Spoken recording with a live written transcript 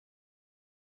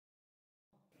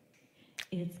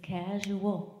It's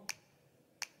casual,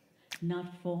 not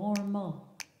formal.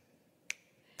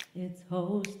 It's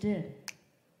hosted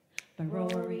by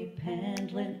Rory,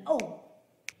 Penland,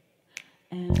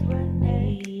 and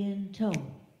Renee in tow.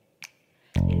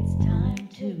 It's time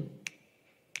to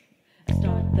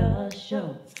start the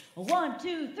show. 1,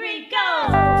 2, 3, go!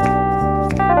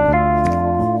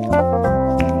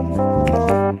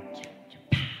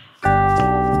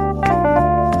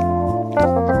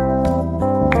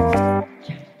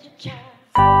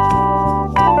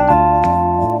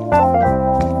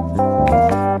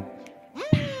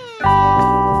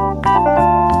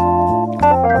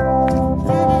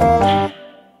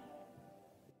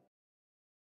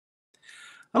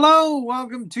 Hello,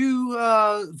 welcome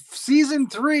to season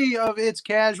 3 of It's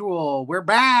Casual. We're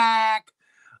back.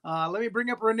 Let me bring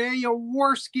up Renee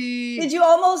Yaworsky. Did you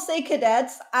almost say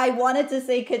cadets? I wanted to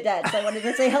say cadets. I wanted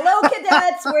to say, hello,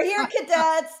 cadets. We're here,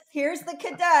 cadets. Here's the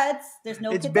cadets. There's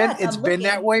no cadets. It's been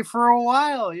that way for a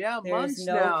while. Yeah, There's months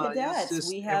no now. cadets. Just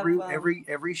We have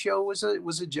every show was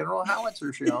a General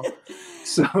Howitzer show.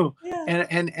 So yeah.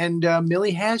 and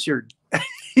Millie Hazard.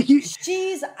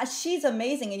 She's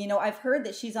amazing, and I've heard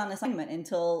that she's on assignment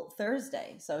until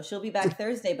Thursday, so she'll be back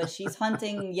Thursday. But she's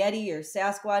hunting Yeti or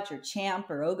Sasquatch or Champ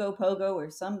or Ogopogo or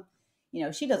some,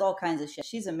 she does all kinds of shit.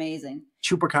 She's amazing.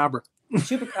 Chupacabra.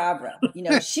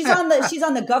 She's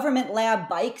on the government lab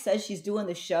bike. Says she's doing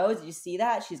the shows. Did you see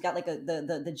that? She's got like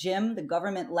the gym, the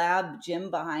government lab gym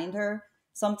behind her.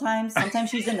 Sometimes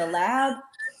she's in the lab.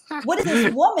 What is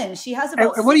this woman? She has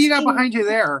about. What do you got behind you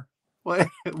there? What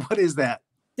is that?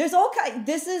 There's all kind.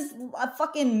 This is a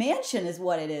fucking mansion, is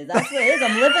what it is. That's what it is.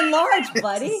 I'm living large,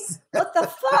 buddy. What the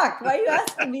fuck? Why are you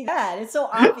asking me that? It's so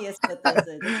obvious what this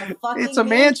is. It's a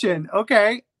mansion.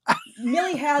 Okay.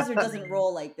 Millie Hazard doesn't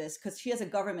roll like this because she has a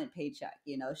government paycheck.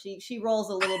 She rolls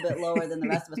a little bit lower than the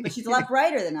rest of us, but she's a lot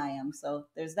brighter than I am. So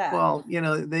there's that. Well,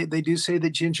 they do say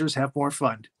that gingers have more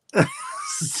fun.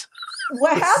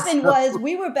 What happened was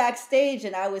we were backstage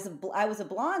and I was a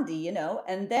blondie,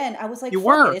 and then I was like,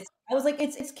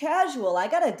 it's casual. I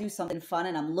got to do something fun.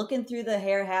 And I'm looking through the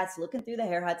hair hats,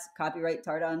 copyright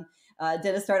Tardon,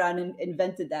 Dennis Tardon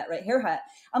invented that, right? Hair hat.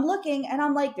 I'm looking and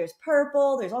I'm like, there's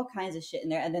purple, there's all kinds of shit in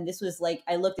there. And then this was like,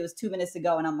 I looked, it was 2 minutes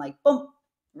ago and I'm like, boom,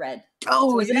 red.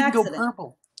 Oh, you didn't go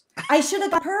purple. I should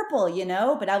have got purple,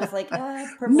 but I was like,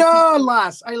 purple. No,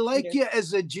 lass, I like you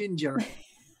as a ginger.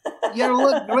 You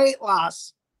look great,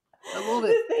 lass. I love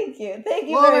it. Thank you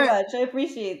very much. I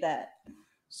appreciate that.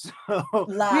 So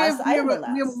lass, we have a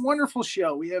wonderful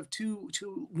show. We have two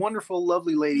wonderful,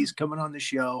 lovely ladies coming on the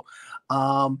show.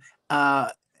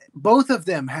 Both of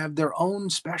them have their own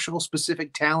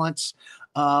specific talents.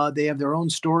 They have their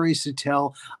own stories to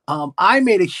tell. I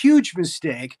made a huge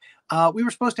mistake. We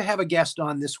were supposed to have a guest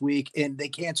on this week, and they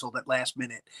canceled at last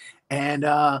minute. And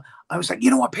I was like, you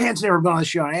know what? Pan's never been on the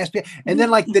show. And I asked Pan, and then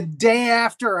like the day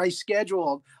after I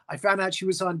scheduled, I found out she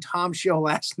was on Tom's show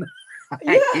last night.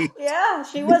 Yeah,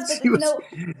 she was. But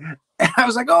and I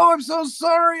was like, "Oh, I'm so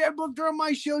sorry. I booked her on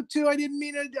my show too. I didn't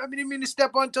mean to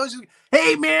step on toes." Like,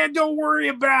 hey, man, don't worry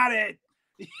about it.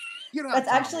 That's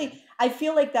actually. I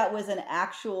feel like that was an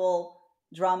actual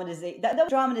dramatization. That was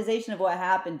dramatization of what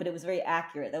happened, but it was very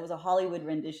accurate. That was a Hollywood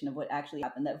rendition of what actually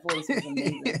happened. That voice was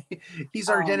amazing. He's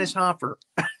our Dennis Hopper.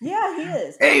 Yeah, he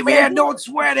is. Hey, man, don't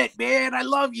sweat it, man. I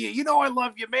love you. I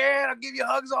love you, man. I'll give you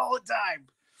hugs all the time.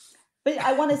 But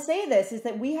I want to say this is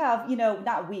that we have,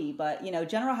 not we, but,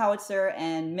 General Howitzer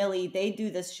and Millie, they do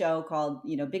this show called,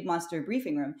 Big Monster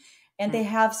Briefing Room. And they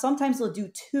have, sometimes they'll do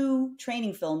 2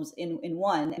 training films in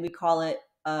one, and we call it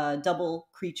a double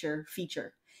creature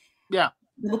feature. Yeah.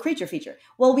 Double creature feature.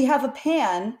 Well, we have a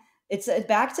Pan. It's a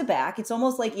back-to-back. It's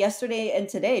almost like yesterday and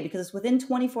today because it's within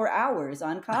 24 hours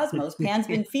on Cosmos. Pan's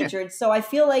been featured. So I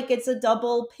feel like it's a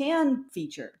double Pan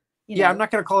feature. I'm not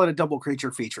going to call it a double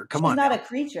creature feature. Come on. She's not a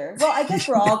creature. Well, I guess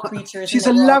we're all creatures. She's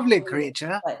a lovely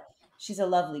creature. But she's a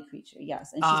lovely creature,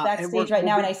 yes. And she's backstage right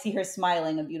now, and I see her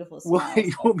smiling, a beautiful smile.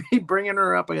 We'll be bringing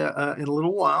her up in a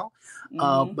little while.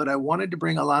 Mm-hmm. But I wanted to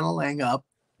bring Elana Lange up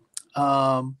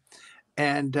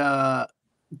and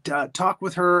talk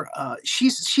with her.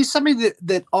 She's somebody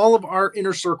that all of our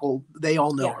inner circle, they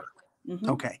all know her.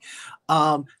 Mm-hmm. Okay.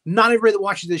 Not everybody that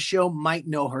watches this show might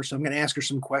know her, so I'm going to ask her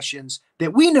some questions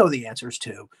that we know the answers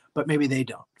to, but maybe they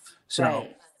don't. So,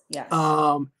 right. Yes.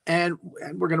 And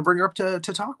we're going to bring her up to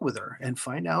talk with her and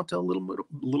find out a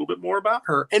little bit more about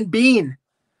her and Bean.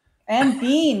 And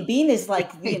Bean is like,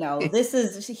 you know, this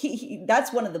is,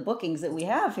 that's one of the bookings that we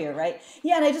have here, right?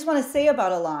 Yeah, and I just want to say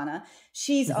about Elana,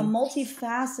 she's a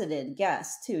multifaceted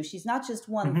guest too. She's not just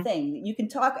one thing. You can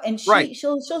talk, and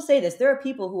she'll say this. There are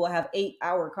people who will have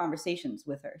 8-hour conversations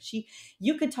with her.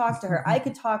 You could talk to her. I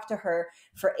could talk to her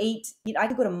for 8. You know, I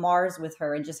could go to Mars with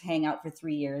her and just hang out for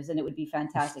 3 years, and it would be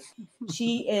fantastic.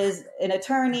 She is an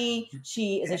attorney.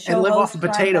 She is a show and live host. off the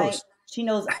potatoes. Night. She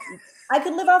knows. I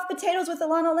could live off potatoes with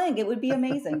Elana Lange. It would be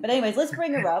amazing. But anyways, let's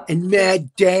bring her up. And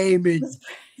Matt Damon.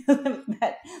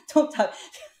 Matt, don't talk.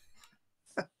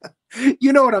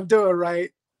 You know what I'm doing,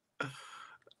 right?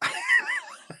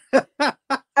 I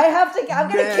have to.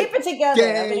 I'm going to keep it together.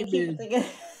 I'm going to keep it together.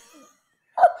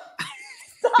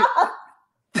 Stop.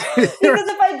 Because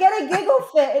if I get a giggle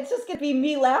fit, it's just going to be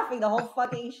me laughing the whole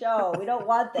fucking show. We don't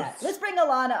want that. Let's bring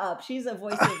Elana up. She's a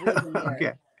voice of reason here.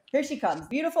 Okay. Here she comes.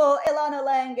 Beautiful Elana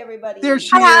Lange, everybody. There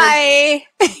she Hi.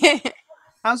 is.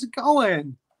 How's it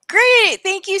going? Great.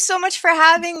 Thank you so much for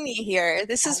having me here.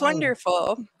 This is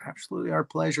wonderful. Absolutely our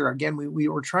pleasure. Again, we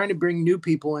were trying to bring new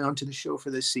people onto the show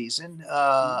for this season.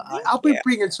 I'll be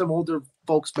bringing some older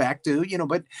folks back too, you know,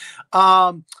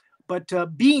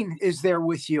 but Bean is there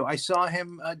with you. I saw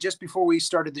him just before we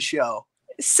started the show.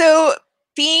 So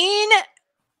Bean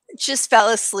just fell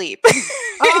asleep.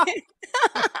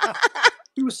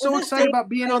 He was so excited about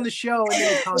being on the show. And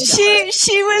then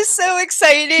she was so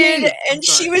excited and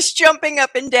she was jumping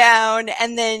up and down,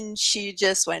 and then she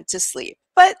just went to sleep.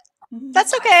 But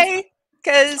that's okay,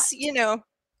 because, you know,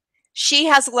 she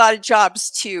has a lot of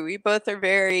jobs too. We both are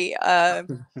very,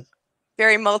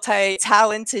 very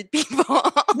multi-talented people.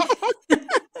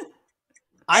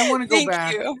 I want to go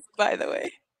back. Thank you, by the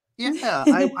way. Yeah,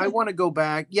 I want to go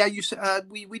back. Yeah, you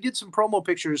we did some promo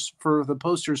pictures for the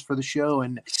posters for the show,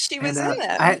 and she was in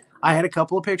them. I had a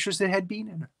couple of pictures that had Bean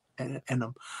in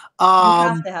them. You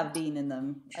have to have Bean in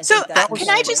them. So can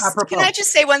I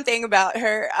just say one thing about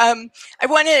her? I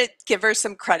want to give her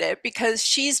some credit because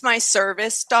she's my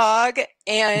service dog,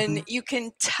 and you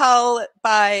can tell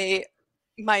by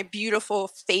my beautiful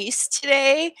face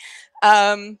today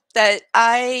that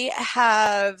I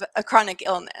have a chronic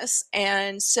illness.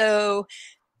 And so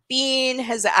Bean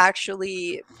has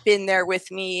actually been there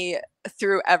with me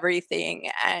through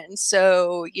everything. And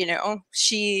so, you know,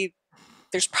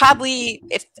 there's probably,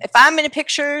 if I'm in a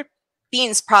picture,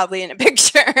 Bean's probably in a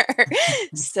picture.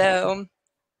 So.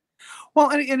 Well,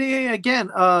 and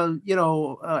again, you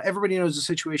know, everybody knows the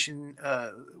situation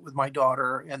with my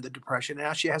daughter and the depression.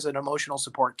 Now she has an emotional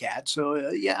support cat. So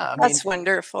yeah, that's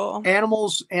wonderful.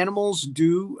 Animals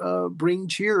do bring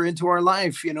cheer into our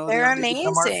life. You know, they're they amazing.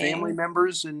 become our family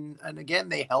members, and again,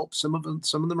 they help. Some of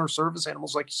them are service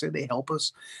animals, like you said. They help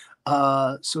us.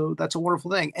 So that's a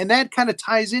wonderful thing, and that kind of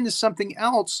ties into something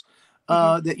else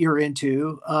that you're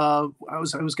into. I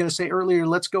was going to say earlier,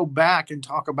 let's go back and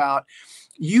talk about.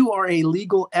 You are a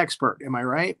legal expert, am I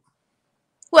right?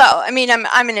 Well, I mean,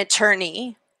 I'm an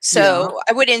attorney, so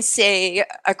I wouldn't say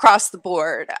across the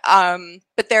board.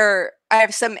 But I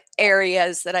have some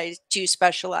areas that I do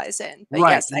specialize in. But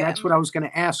right, yes, and that's what I was going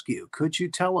to ask you.Uld you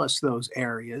tell us those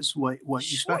areas, what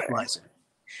you specialize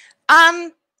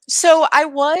in? So I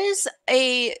was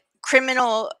a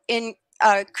criminal in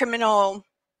criminal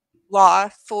law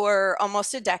for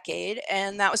almost a decade,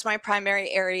 and that was my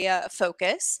primary area of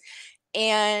focus.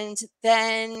 And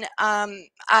then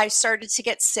I started to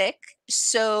get sick.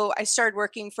 So I started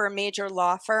working for a major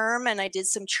law firm, and I did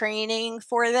some training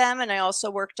for them. And I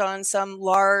also worked on some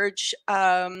large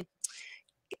class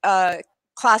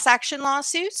action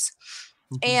lawsuits.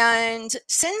 And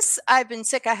since I've been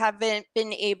sick, I haven't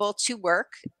been able to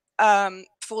work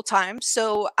full time.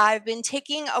 So I've been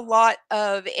taking a lot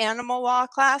of animal law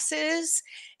classes.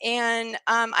 And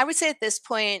I would say at this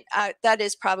point, that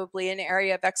is probably an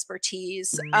area of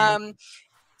expertise.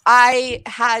 I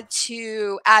had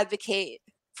to advocate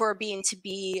for Bean to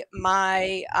be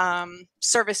my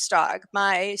service dog.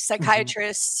 My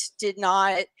psychiatrist did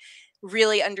not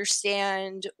really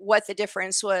understand what the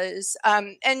difference was.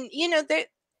 And, you know,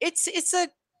 it's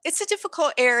a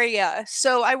difficult area.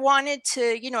 So I wanted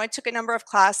to, you know, I took a number of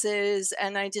classes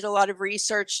and I did a lot of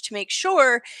research to make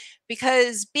sure,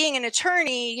 because being an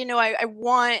attorney, you know, I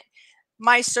want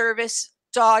my service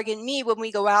dog and me, when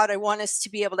we go out, I want us to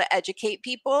be able to educate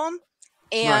people.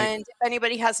 And if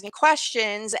anybody has any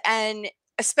questions, and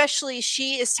especially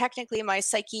she is technically my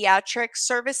psychiatric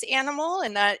service animal,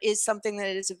 and that is something that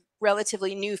is a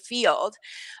relatively new field.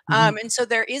 And so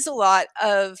there is a lot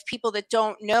of people that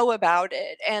don't know about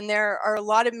it. And there are a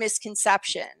lot of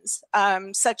misconceptions,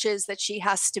 such as that she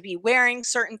has to be wearing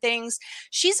certain things.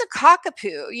 She's a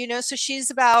cockapoo, you know, so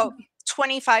she's about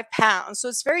 25 pounds. So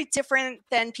it's very different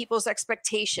than people's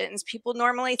expectations. People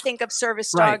normally think of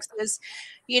service Right. dogs as,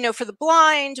 for the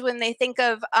blind. When they think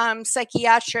of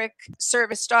psychiatric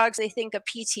service dogs, they think of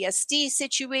PTSD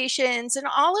situations, and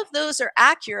all of those are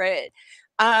accurate.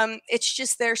 It's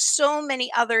just there's so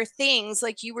many other things.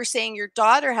 Like you were saying, your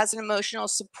daughter has an emotional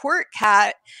support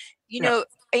cat.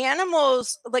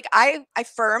 Animals, like I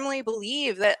firmly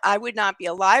believe that I would not be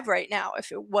alive right now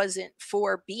if it wasn't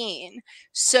for Bean.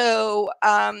 So,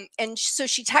 and so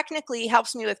she technically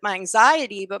helps me with my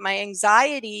anxiety, but my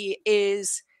anxiety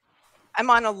is, I'm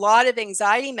on a lot of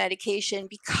anxiety medication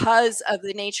because of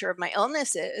the nature of my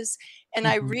illnesses. And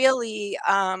I really,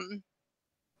 I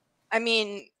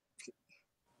mean,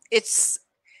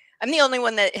 I'm the only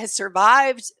one that has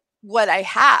survived what I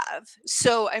have.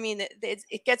 So, I mean,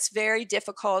 it gets very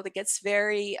difficult. It gets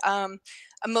very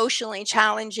emotionally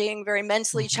challenging, very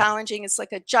mentally challenging. It's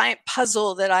like a giant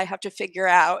puzzle that I have to figure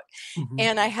out.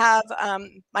 And I have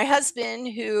my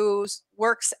husband who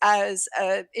works as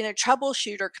in a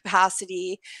troubleshooter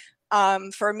capacity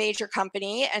for a major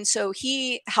company. And so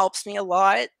he helps me a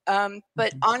lot.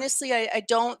 But honestly, I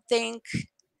don't think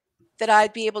that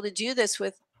I'd be able to do this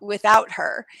without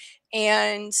her.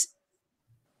 And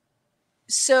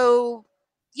so,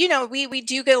 we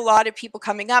do get a lot of people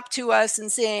coming up to us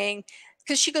and saying,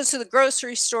 because she goes to the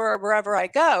grocery store or wherever I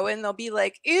go, and they'll be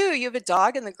like, ew, you have a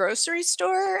dog in the grocery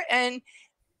store? And,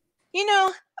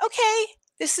 okay,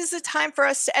 this is a time for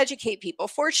us to educate people.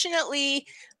 Fortunately,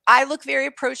 I look very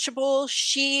approachable.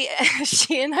 She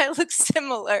and I look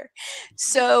similar.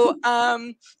 So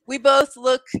we both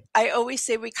look, I always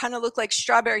say we kind of look like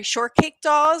strawberry shortcake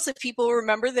dolls. If people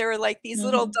remember, they were like these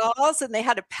little dolls and they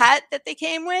had a pet that they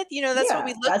came with. That's what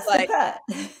we look like.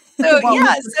 The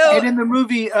pet. So, and in the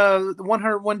movie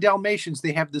 101 Dalmatians,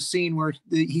 they have the scene where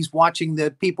he's watching the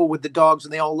people with the dogs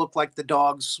and they all look like the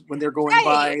dogs when they're going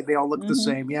by. They all look the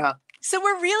same. Yeah. So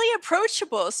we're really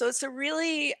approachable. So it's a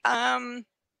really,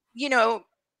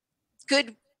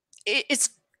 good. It's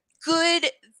good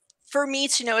for me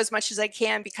to know as much as I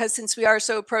can, because since we are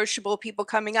so approachable, people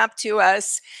coming up to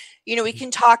us, we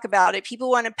can talk about it. People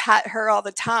want to pet her all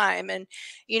the time. And,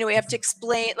 we have to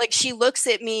explain, like she looks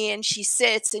at me and she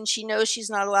sits and she knows she's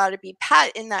not allowed to be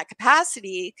pet in that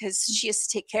capacity because she has to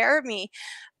take care of me.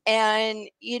 And,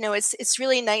 it's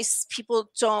really nice. People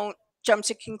don't jump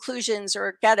to conclusions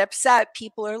or get upset.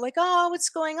 People are like, oh, what's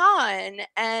going on?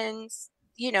 And,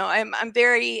 I'm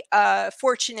very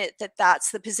fortunate that that's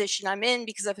the position I'm in,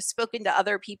 because I've spoken to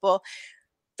other people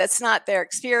that's not their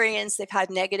experience. They've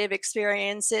had negative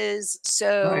experiences.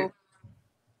 So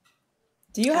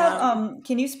do you have,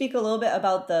 can you speak a little bit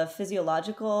about the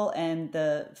physiological and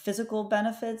the physical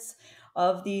benefits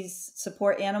of these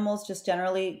support animals? Just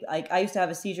generally, like I used to have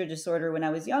a seizure disorder when I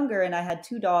was younger, and I had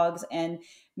 2 dogs, and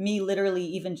me literally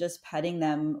even just petting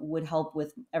them would help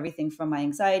with everything from my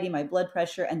anxiety, my blood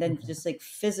pressure, and then just like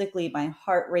physically my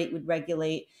heart rate would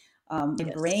regulate. My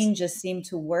brain just seemed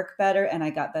to work better, and I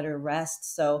got better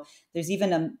rest. So there's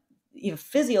even a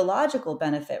physiological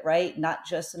benefit, right? Not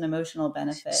just an emotional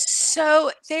benefit.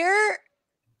 So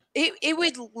it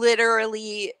would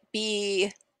literally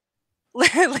be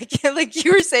like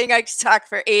you were saying, I could talk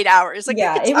for 8 hours. Like,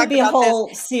 it would be a whole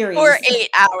series for 8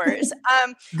 hours.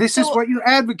 This is what you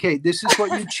advocate. This is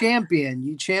what you champion.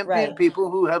 You champion people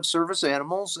who have service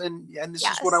animals, and this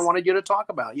is what I wanted you to talk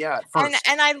about. Yeah, at first.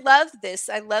 And I love this.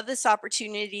 I love this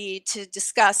opportunity to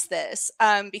discuss this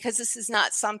because this is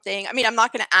not something. I mean, I'm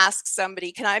not going to ask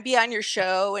somebody, "Can I be on your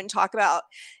show and talk about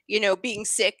being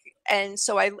sick?" And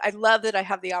so I love that I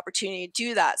have the opportunity to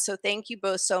do that. So thank you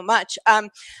both so much.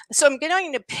 So I'm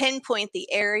going to pinpoint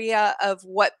the area of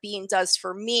what Bean does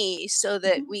for me so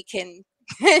that we can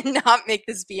not make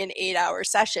this be an 8-hour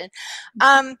session.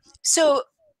 So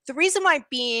the reason why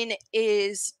Bean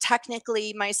is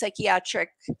technically my psychiatric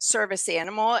service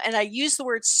animal, and I use the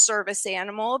word service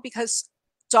animal because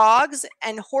dogs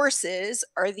and horses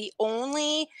are the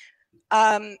only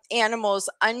animals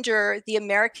under the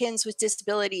Americans with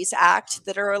Disabilities Act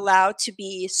that are allowed to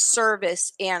be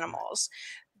service animals.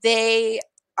 They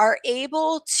are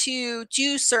able to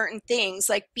do certain things,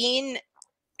 like Bean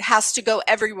has to go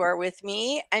everywhere with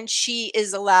me, and she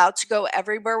is allowed to go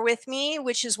everywhere with me,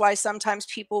 which is why sometimes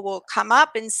people will come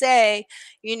up and say,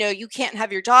 you can't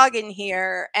have your dog in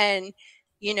here. And,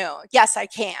 yes, I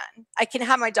can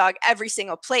have my dog every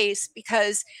single place,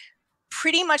 because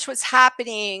pretty much what's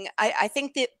happening, I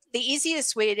think that the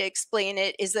easiest way to explain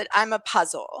it is that I'm a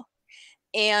puzzle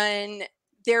and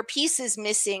there are pieces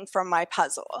missing from my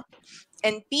puzzle.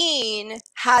 And Bean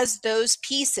has those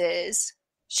pieces.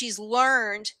 She's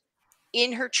learned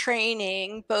in her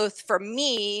training, both from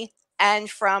me and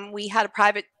we had a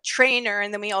private trainer,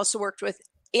 and then we also worked with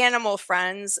Animal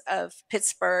Friends of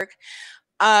Pittsburgh.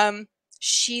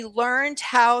 She learned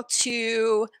how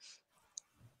to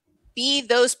be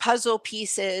those puzzle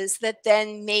pieces that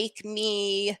then make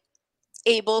me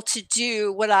able to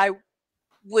do what I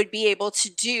would be able to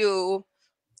do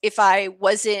if I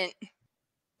wasn't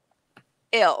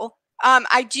ill.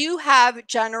 I do have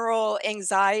general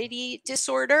anxiety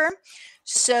disorder.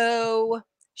 So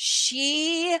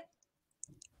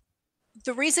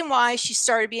the reason why she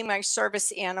started being my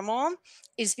service animal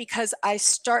is because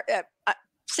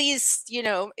please,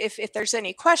 if there's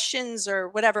any questions or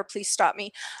whatever, please stop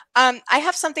me. I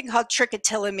have something called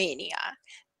trichotillomania.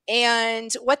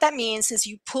 And what that means is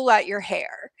you pull out your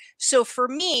hair. So for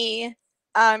me,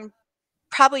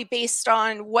 probably based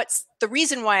on what's the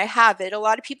reason why I have it, a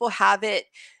lot of people have it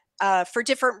for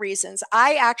different reasons.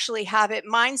 I actually have it.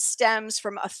 Mine stems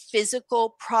from a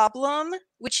physical problem,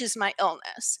 which is my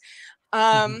illness.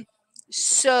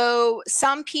 So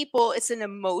some people, it's an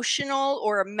emotional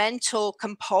or a mental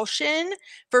compulsion.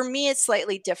 For me, it's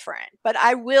slightly different, but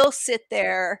I will sit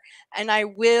there and I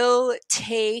will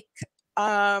take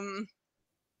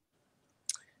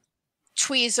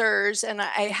tweezers, and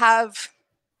I have,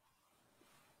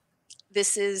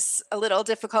 this is a little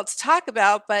difficult to talk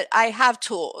about, but I have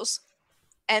tools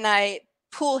and I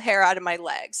pull hair out of my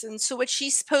legs. And so what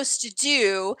she's supposed to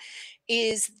do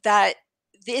is that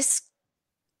this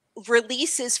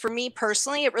releases, for me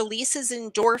personally, it releases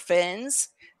endorphins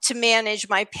to manage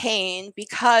my pain,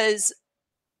 because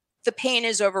the pain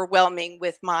is overwhelming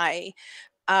with my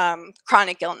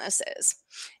chronic illnesses.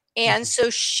 And so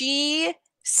she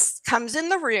comes in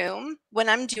the room when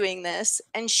I'm doing this,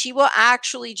 and she will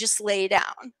actually just lay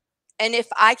down. And if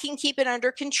I can keep it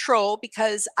under control,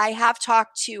 because I have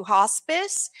talked to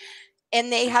hospice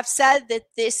and they have said that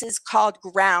this is called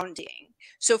grounding.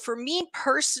 So for me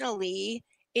personally,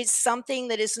 it's something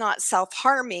that is not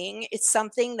self-harming. It's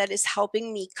something that is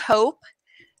helping me cope.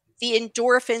 The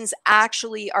endorphins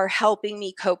actually are helping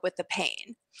me cope with the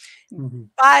pain.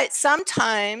 But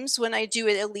sometimes when I do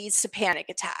it, it leads to panic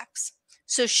attacks.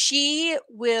 So she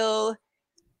will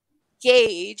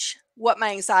gauge what my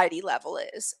anxiety level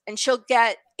is. And she'll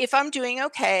get, if I'm doing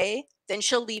okay, then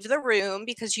she'll leave the room,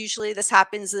 because usually this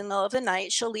happens in the middle of the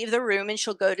night. She'll leave the room and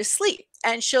she'll go to sleep.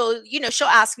 And she'll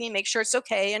ask me, make sure it's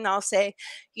okay. And I'll say,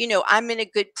 I'm in a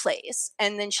good place.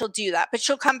 And then she'll do that. But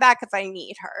she'll come back if I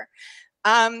need her.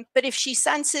 But if she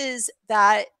senses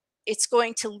that it's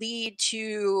going to lead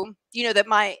to, that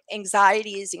my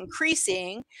anxiety is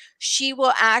increasing, she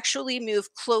will actually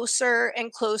move closer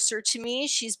and closer to me.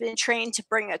 She's been trained to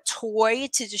bring a toy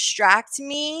to distract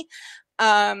me.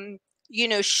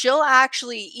 She'll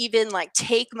actually even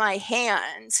take my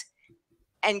hand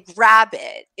and grab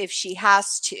it if she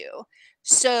has to.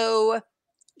 So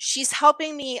she's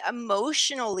helping me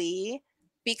emotionally,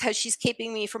 because she's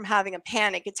keeping me from having a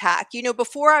panic attack.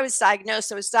 Before I was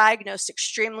diagnosed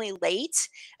extremely late.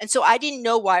 And so I didn't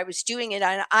know why I was doing it.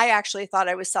 And I actually thought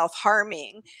I was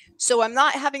self-harming. So I'm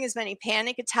not having as many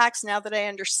panic attacks now that I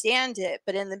understand it.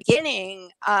 But in the beginning,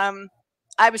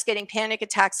 I was getting panic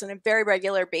attacks on a very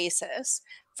regular basis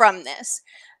from this.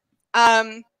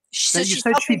 So you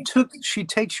said she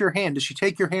takes your hand. Does she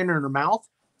take your hand in her mouth?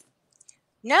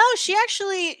 No, she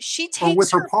takes, or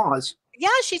with her paws. Yeah,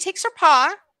 she takes her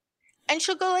paw and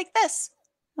she'll go like this.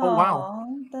 Oh, wow.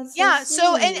 That's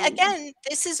so and again,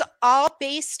 this is all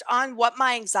based on what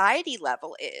my anxiety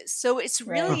level is. So it's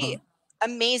really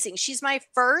amazing. She's my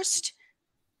first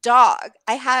dog.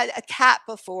 I had a cat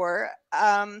before.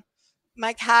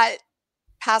 My cat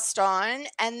passed on,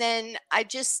 and then I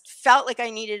just felt like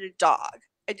I needed a dog.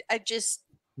 I just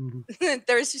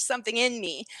there's just something in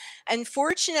me. And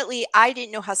fortunately, I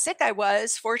didn't know how sick I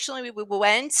was. Fortunately, we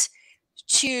went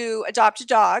to adopt a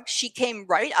dog. She came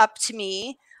right up to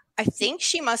me. I think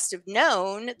she must have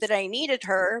known that I needed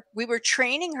her. We were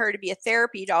training her to be a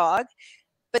therapy dog,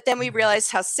 but then we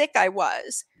realized how sick I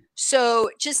was. So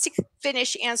just to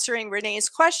finish answering Renee's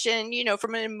question,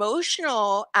 from an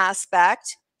emotional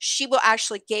aspect, she will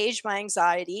actually gauge my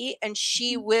anxiety and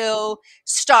she will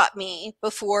stop me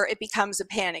before it becomes a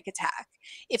panic attack.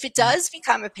 If it does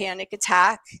become a panic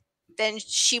attack, then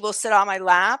she will sit on my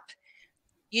lap.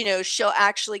 She'll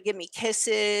actually give me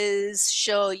kisses.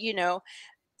 She'll,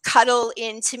 cuddle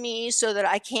into me so that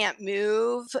I can't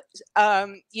move.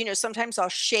 Sometimes I'll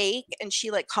shake and she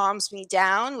calms me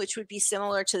down, which would be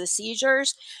similar to the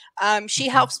seizures. She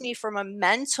helps me from a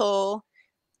mental,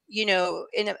 in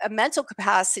a mental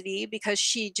capacity, because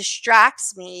she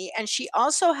distracts me. And she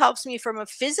also helps me from a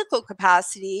physical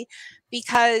capacity,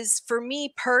 because for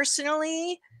me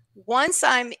personally, once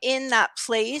I'm in that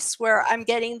place where I'm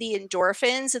getting the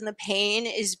endorphins and the pain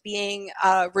is being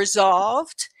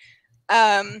resolved,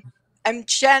 I'm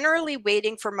generally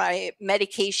waiting for my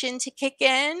medication to kick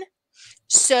in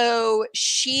so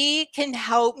she can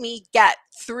help me get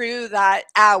through that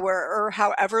hour or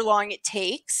however long it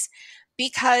takes.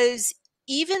 Because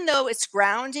even though it's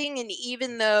grounding and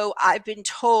even though I've been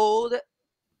told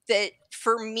that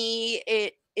for me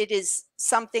it is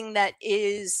something that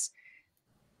is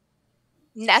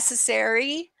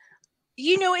necessary,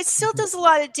 it still does a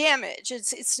lot of damage.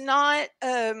 It's not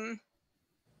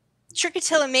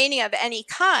trichotillomania of any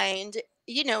kind,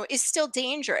 is still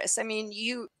dangerous. I mean,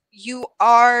 you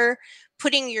are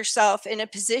putting yourself in a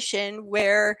position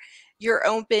where you're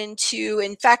open to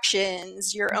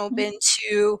infections, you're open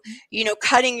to,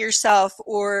 cutting yourself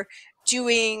or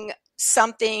doing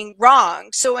something wrong.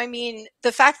 So, I mean,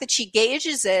 the fact that she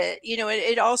gauges it,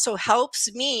 it also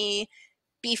helps me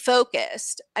be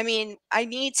focused. I mean, I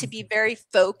need to be very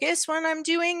focused when I'm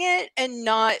doing it and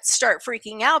not start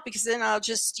freaking out, because then I'll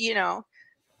just,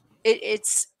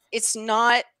 it's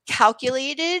not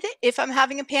calculated if I'm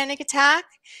having a panic attack.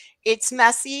 It's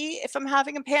messy if I'm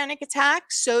having a panic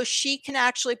attack. So she can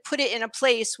actually put it in a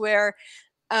place where,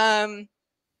 the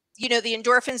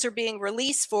endorphins are being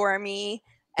released for me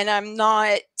and I'm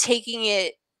not taking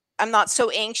it. I'm not so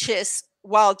anxious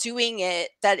while doing it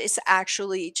that it's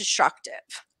actually destructive.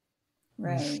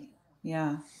 Right.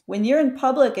 Yeah. When you're in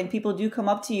public and people do come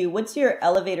up to you, what's your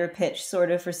elevator pitch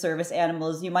sort of for service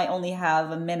animals? You might only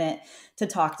have a minute to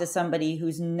talk to somebody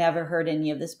who's never heard any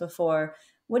of this before.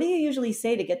 What do you usually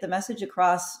say to get the message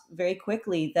across very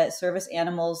quickly that service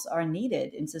animals are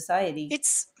needed in society?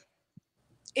 It's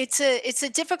a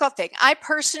difficult thing. I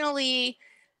personally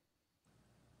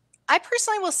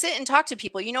will sit and talk to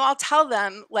people. I'll tell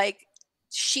them, like,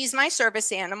 she's my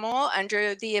service animal.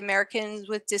 Under the Americans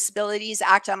with Disabilities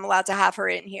Act, I'm allowed to have her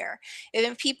in here. And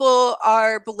if people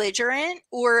are belligerent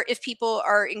or if people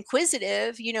are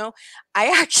inquisitive,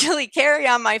 I actually carry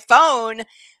on my phone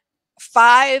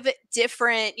 5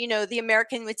 different, the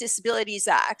American with Disabilities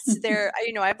Acts. There,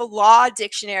 I have a law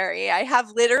dictionary. I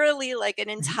have literally like an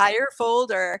entire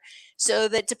folder, so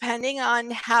that depending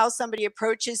on how somebody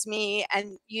approaches me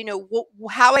and,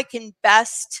 how I can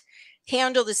best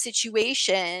handle the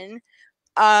situation,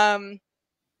 I've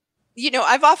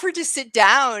offered to sit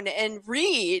down and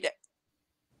read,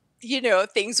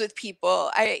 things with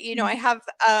people. I have,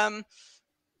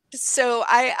 so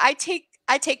I take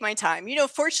my time.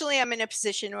 Fortunately, I'm in a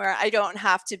position where I don't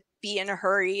have to be in a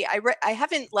hurry. I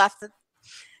haven't left. I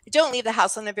don't leave the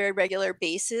house on a very regular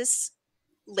basis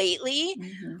lately.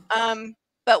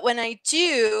 But when I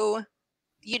do,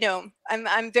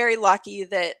 I'm very lucky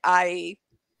that I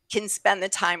can spend the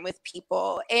time with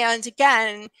people. And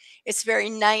again, it's very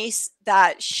nice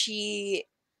that she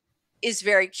is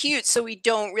very cute, so we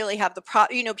don't really have the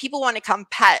people want to come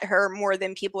pet her more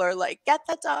than people are like, get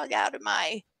that dog out of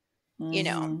my,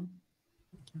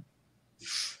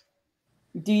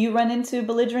 Do you run into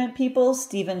belligerent people?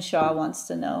 Stephen Shaw wants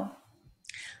to know.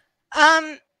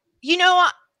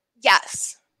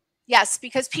 Yes,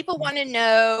 because people want to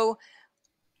know,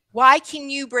 why can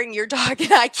you bring your dog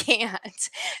and I can't?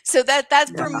 So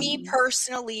that for me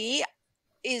personally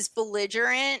is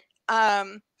belligerent.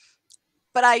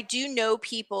 But I do know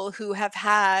people who have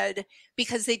had,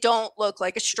 because they don't look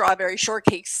like a strawberry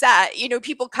shortcake set,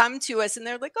 people come to us and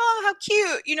they're like, oh, how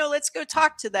cute, let's go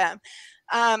talk to them.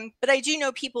 But I do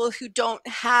know people who don't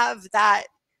have that,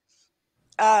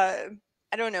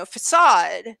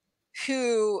 facade,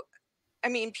 who,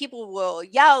 people will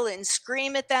yell and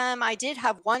scream at them. I did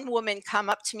have one woman come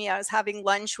up to me. I was having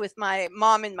lunch with my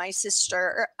mom and my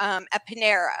sister at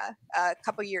Panera a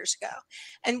couple years ago.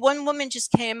 And one woman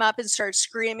just came up and started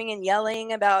screaming and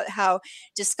yelling about how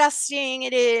disgusting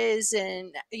it is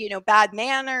and, bad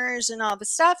manners and all the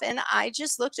stuff. And I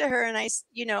just looked at her and I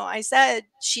said,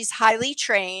 she's highly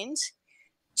trained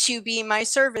to be my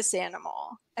service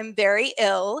animal. I'm very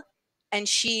ill, and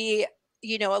she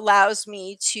allows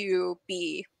me to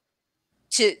do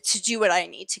what I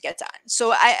need to get done.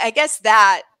 So I guess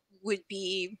that would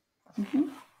be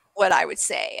what I would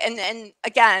say. And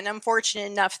again, I'm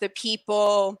fortunate enough that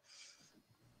people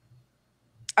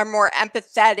are more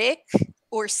empathetic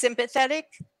or sympathetic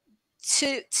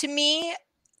to me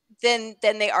than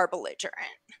they are belligerent.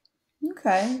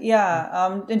 Okay.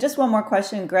 Yeah. And just one more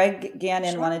question. Greg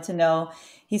Gannon wanted to know,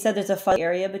 he said there's a fuzzy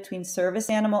area between service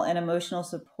animal and emotional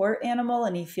support animal,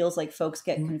 and he feels like folks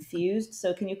get confused.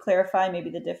 So can you clarify maybe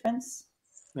the difference?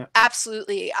 Yeah.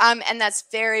 Absolutely. And that's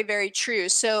very, very true.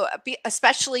 So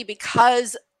especially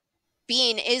because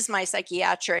Bean is my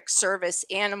psychiatric service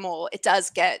animal, it does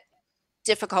get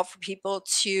difficult for people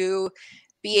to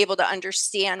be able to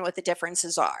understand what the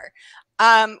differences are.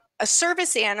 A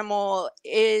service animal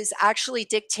is actually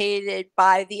dictated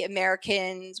by the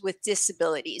Americans with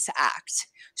Disabilities Act.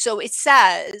 So it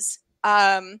says,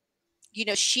 you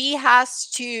know,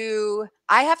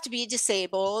 I have to be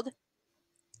disabled,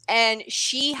 and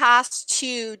she has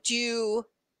to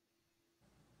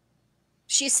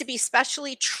be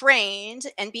specially trained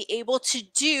and be able to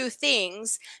do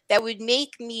things that would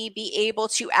make me be able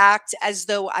to act as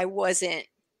though I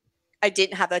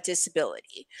didn't have that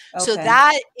disability. Okay. So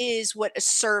that is what a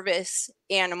service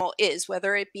animal is,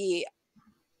 whether it be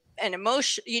an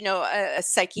emotion, you know, a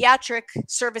psychiatric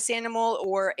service animal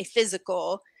or a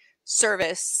physical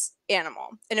service animal.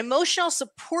 An emotional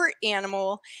support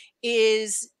animal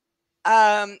is,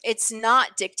 it's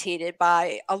not dictated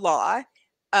by a law,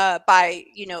 by,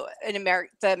 you know,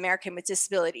 the American with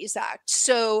Disabilities Act.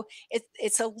 So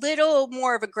it's a little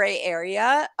more of a gray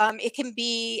area. It can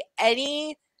be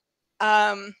any,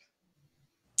 I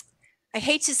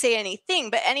hate to say anything,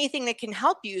 but anything that can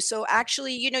help you. So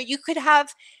actually, you know,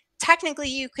 technically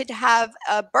you could have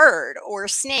a bird or a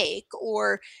snake,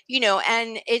 or, you know,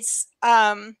 and it's,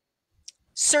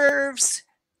 serves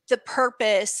the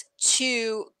purpose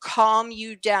to calm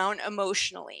you down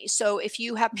emotionally. So if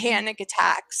you have panic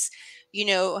attacks, you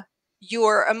know,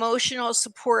 your emotional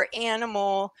support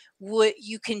animal,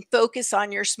 you can focus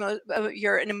on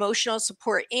an emotional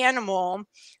support animal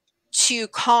to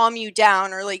calm you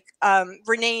down. Or like,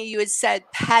 Renee, you had said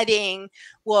petting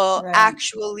will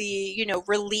actually, you know,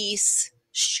 release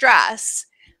stress.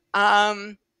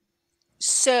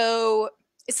 So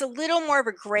it's a little more of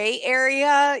a gray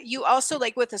area. You also,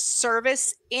 like with a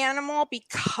service animal,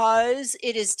 because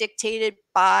it is dictated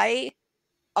by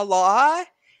a law,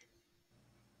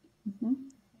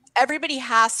 everybody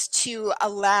has to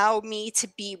allow me to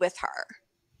be with her.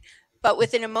 But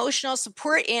with an emotional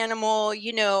support animal,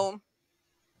 you know,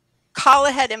 call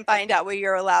ahead and find out what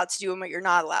you're allowed to do and what you're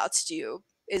not allowed to do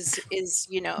is,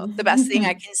 you know, the best thing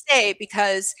I can say,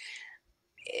 because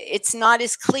it's not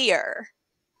as clear.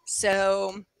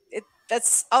 So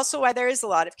that's also why there is a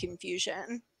lot of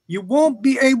confusion. You won't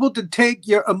be able to take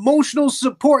your emotional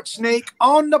support snake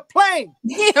on the plane.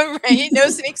 Yeah, right. No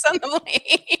snakes on the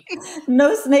plane.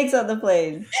 No snakes on the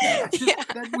plane.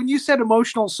 When you said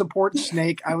emotional support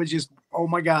snake, I was just, oh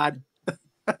my God.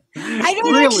 I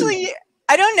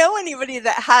don't know anybody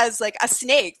that has like a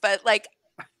snake, but like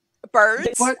birds.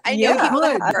 But I know people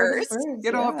that have birds.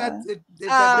 You know, if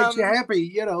that makes you happy,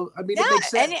 you know, I mean, it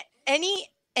makes sense. And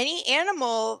any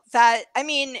animal that, I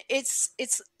mean, it's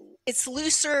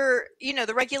looser, you know,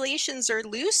 the regulations are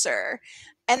looser.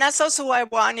 And that's also why I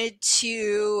wanted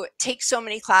to take so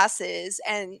many classes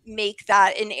and make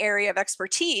that an area of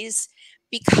expertise,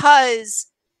 because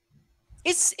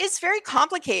it's very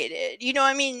complicated. You know,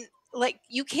 I mean, like,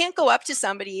 you can't go up to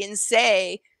somebody and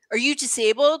say, "Are you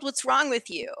disabled? What's wrong with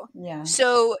you?" Yeah.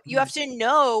 So you have to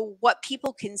know what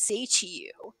people can say to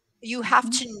you. You have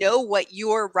to know what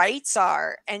your rights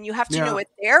are, and you have to know what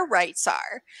their rights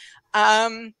are.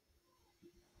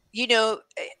 You know,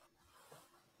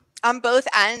 on both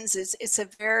ends, it's a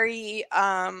very,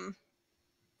 and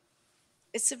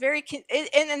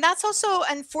that's also,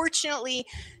 unfortunately,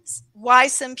 why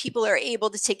some people are able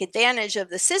to take advantage of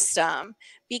the system,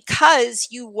 because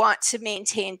you want to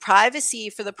maintain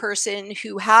privacy for the person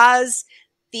who has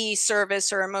the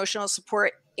service or emotional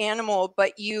support animal,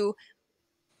 but you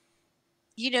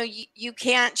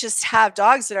can't just have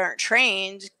dogs that aren't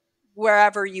trained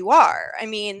wherever you are. I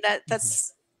mean,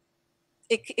 that's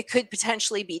it could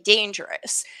potentially be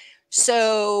dangerous.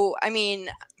 So, I mean,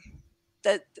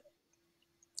 I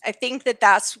think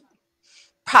that's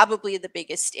probably the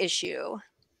biggest issue.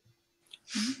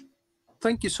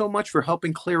 Thank you so much for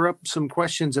helping clear up some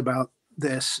questions about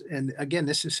this. And again,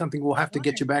 this is something we'll have to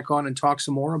get you back on and talk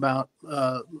some more about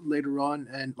later on.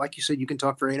 And like you said, you can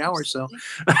talk for 8 hours. So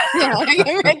yeah,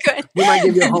 we might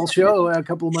give you a whole show a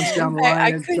couple of months down the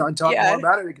line and talk more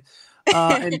about it.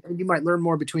 And you might learn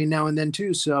more between now and then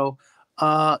too. So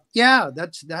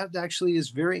that actually is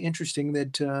very interesting.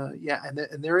 That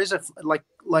and there is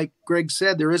like Greg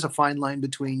said, there is a fine line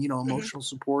between, you know, emotional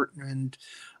support and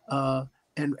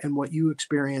what you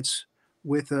experience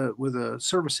with a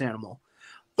service animal.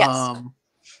 Yes.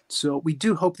 So we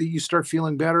do hope that you start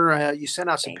feeling better. You sent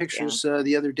out some pictures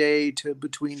the other day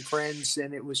between friends,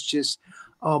 and it was just,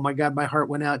 oh my God, my heart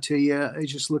went out to you. It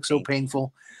just looked so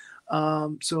painful.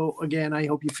 So again, I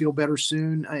hope you feel better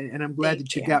soon, and I'm glad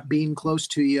that you got Bean close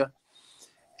to you.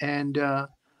 And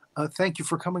thank you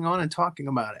for coming on and talking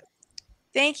about it.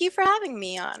 Thank you for having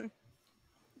me on.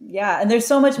 Yeah, and there's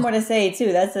so much more to say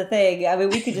too. That's the thing. I mean,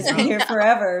 we could just be here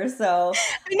forever. So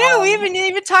I know we haven't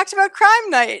even talked about Crime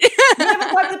Night. We haven't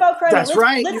talked about Crime That's Night.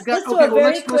 right. Let's do a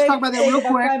very quick let's talk about that real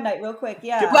quick. Crime Night, real quick.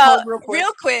 Yeah. Well,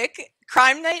 real quick.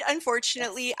 Crime Night,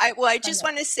 unfortunately, I just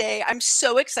want to say I'm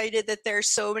so excited that there's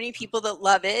so many people that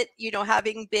love it. You know,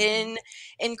 having been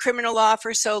in criminal law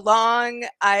for so long,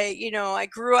 I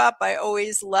grew up, I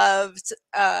always loved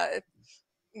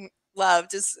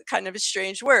is kind of a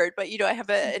strange word, but I have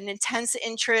an intense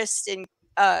interest in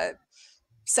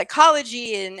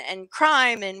psychology and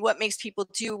crime and what makes people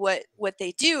do what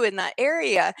they do in that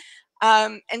area.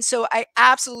 And so I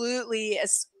absolutely,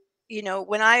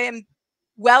 when I am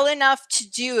well enough to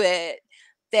do it,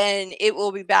 then it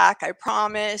will be back. I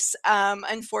promise.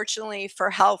 Unfortunately,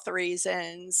 for health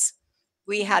reasons,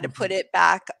 we had to put it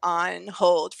back on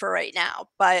hold for right now.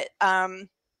 But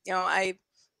I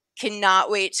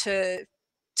cannot wait to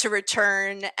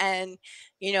return. And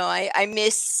I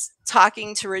miss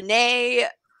talking to Renee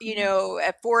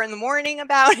at 4 a.m.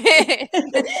 about it.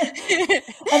 And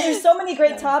there's so many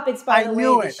great topics, by the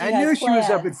way. I knew she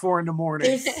was up at 4 a.m.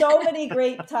 There's so many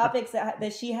great topics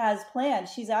that she has planned.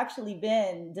 She's actually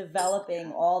been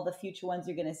developing all the future ones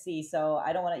you're going to see. So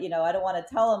I don't want to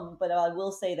tell them, but I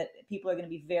will say that people are going to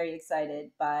be very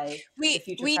excited by the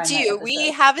future. We do.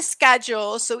 We have a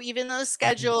schedule. So even though the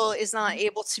schedule is not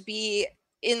able to be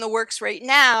in the works right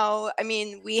now, I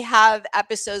mean, we have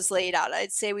episodes laid out.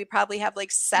 I'd say we probably have like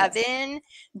 7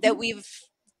 that we've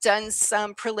done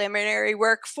some preliminary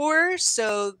work for.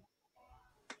 So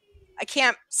I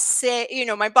can't say,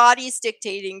 my body's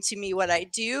dictating to me what I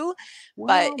do,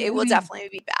 but it will definitely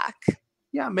be back.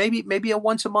 Yeah, maybe a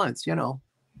once a month,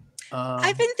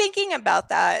 I've been thinking about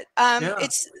that.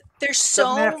 There's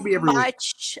so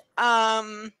much.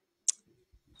 The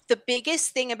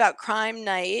biggest thing about Crime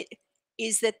Night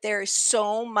is that there's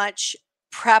so much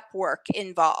prep work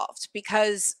involved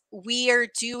because we are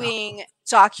doing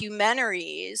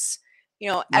documentaries,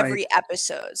 every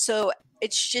episode. So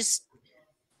it's just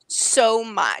so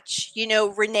much.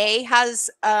 Renee has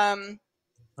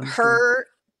her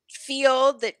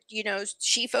field that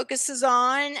she focuses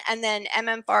on, and then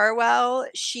Farwell,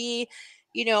 she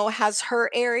has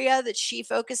her area that she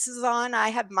focuses on. I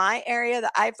have my area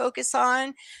that I focus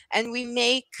on, and we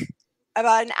make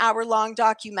about an hour-long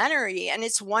documentary, and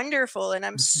it's wonderful. And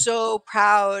I'm so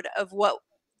proud of what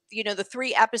the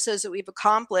 3 episodes that we've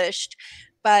accomplished.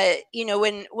 But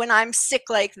when I'm sick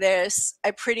like this,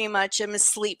 I pretty much am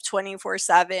asleep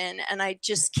 24/7, and I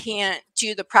just can't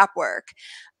do the prep work.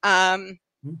 But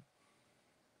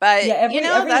yeah, every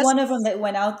one of them that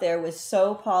went out there was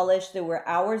so polished. There were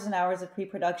hours and hours of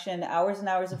pre-production, hours and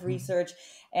hours of research.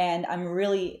 And I'm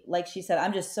really, like she said,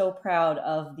 I'm just so proud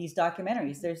of these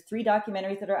documentaries. There's 3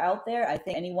 documentaries that are out there. I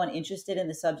think anyone interested in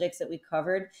the subjects that we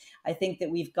covered, I think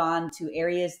that we've gone to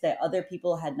areas that other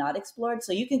people had not explored.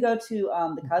 So you can go to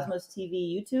the Cosmos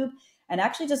TV YouTube and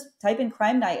actually just type in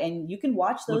Crime Night, and you can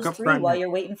watch those 3 while you're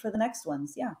waiting for the next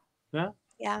ones. Yeah.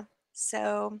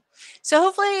 So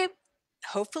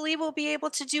hopefully we'll be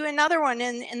able to do another one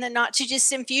in the not too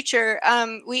distant future.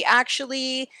 We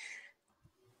actually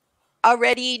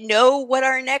already know what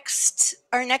our next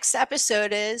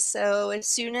episode is. So as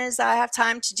soon as I have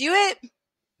time to do it,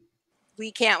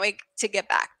 we can't wait to get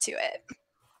back to it.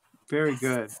 Very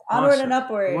good. Onward and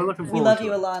upward. We're looking forward we love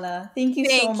you, Elana. Thank you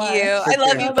so much. Thank you. I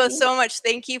love you both so much.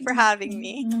 Thank you for having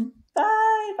me.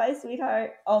 Bye,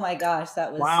 sweetheart. Oh my gosh,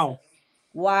 that was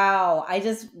wow. I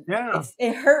just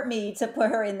it hurt me to put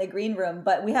her in the green room,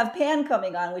 but we have Pan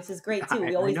coming on, which is great too.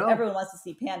 Everyone wants to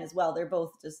see Pan as well. They're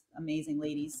both just amazing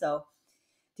ladies. So do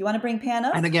you want to bring Pan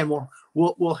up? And again, we'll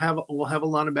have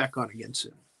Elana back on again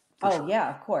soon. Oh yeah,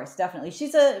 of course, definitely.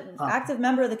 She's an active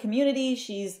member of the community.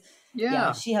 She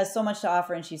has so much to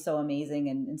offer, and she's so amazing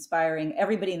and inspiring.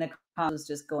 Everybody in the comments is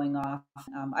just going off.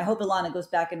 I hope Elana goes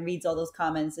back and reads all those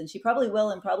comments, and she probably will,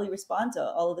 and probably respond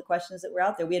to all of the questions that were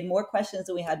out there. We had more questions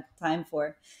than we had time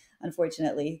for,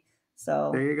 unfortunately. So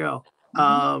there you go.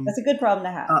 That's a good problem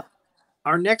to have.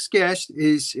 Our next guest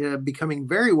is becoming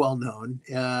very well known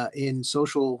in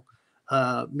social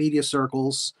media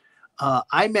circles.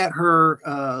 I met her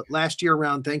last year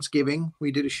around Thanksgiving.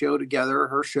 We did a show together,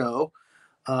 her show.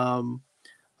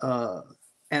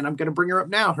 And I'm going to bring her up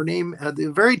now. Her name, the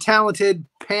very talented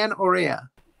Pan Orea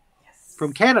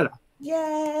from Canada.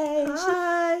 Yay!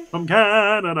 Hi. From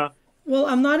Canada. Well,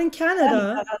 I'm not in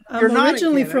Canada. I'm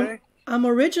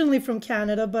originally from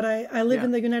Canada, but I live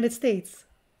in the United States.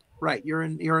 Right. You're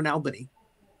in Albany.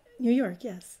 New York,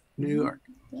 yes. New York.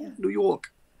 Yeah. New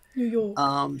York. New York.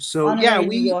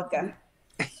 New Yorker.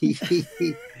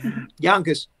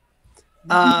 Yonkers.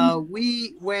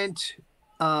 We went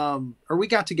or we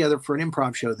got together for an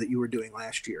improv show that you were doing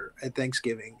last year at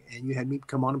Thanksgiving, and you had me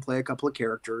come on and play a couple of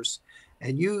characters,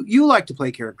 and you like to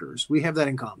play characters. We have that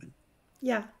in common.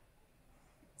 Yeah.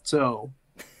 So,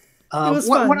 it was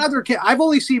fun. What other kid? I've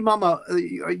only seen Mama,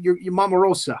 your Mama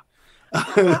Rosa.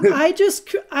 I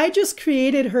just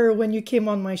created her when you came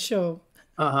on my show.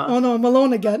 Oh no, I'm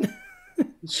alone again.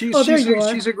 She's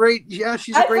a great.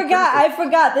 I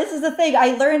forgot. This is the thing.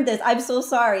 I learned this. I'm so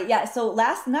sorry. Yeah. So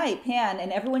last night, Pan,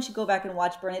 and everyone should go back and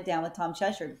watch Burn It Down with Tom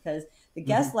Cheshire, because the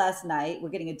guest last night, we're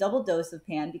getting a double dose of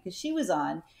Pan because she was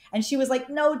on, and she was like,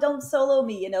 "No, don't solo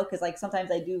me," because like sometimes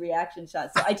I do reaction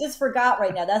shots. So I just forgot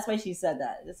right now. That's why she said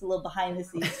that. It's a little behind the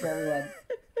scenes for everyone.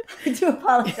 I do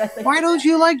apologize. Why don't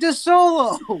you like to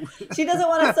solo? She doesn't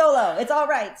want to solo. It's all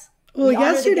right. Well,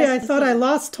 yesterday I thought I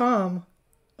lost Tom.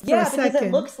 Yeah, because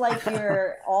it looks like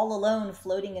you're all alone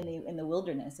floating in the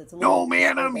wilderness. It's a little no,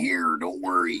 man, I'm here. Don't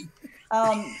worry.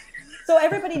 So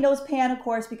everybody knows Pan, of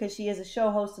course, because she is a show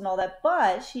host and all that,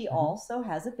 but she also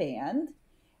has a band.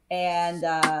 And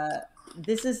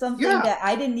this is something that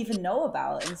I didn't even know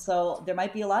about. And so there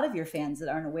might be a lot of your fans that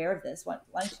aren't aware of this. Why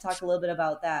don't you talk a little bit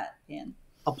about that, Pan?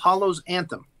 Apollo's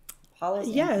Anthem.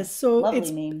 Anthem. So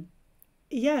lovely name.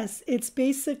 Yes, it's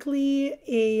basically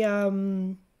a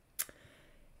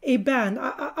band.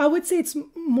 I would say it's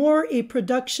more a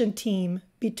production team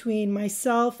between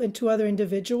myself and two other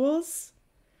individuals.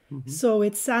 So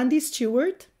it's Sandy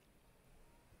Stewart.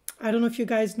 I don't know if you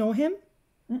guys know him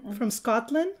from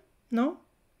Scotland. No?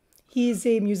 He's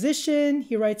a musician.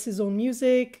 He writes his own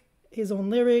music, his own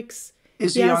lyrics.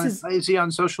 Is he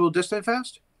on Social Distance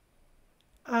Fest?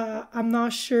 I'm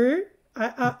not sure.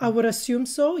 I would assume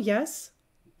so. Yes.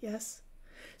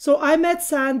 So I met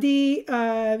Sandy.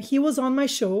 He was on my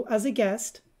show as a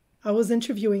guest. I was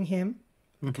interviewing him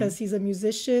because he's a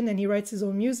musician and he writes his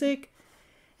own music.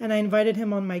 And I invited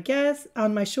him on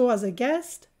my show as a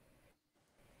guest,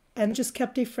 and just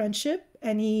kept a friendship.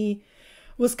 And he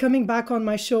was coming back on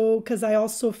my show because I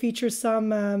also feature some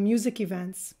music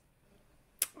events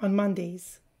on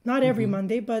Mondays. Not every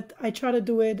Monday, but I try to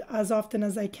do it as often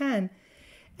as I can.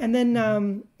 And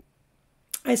then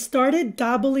I started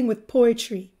dabbling with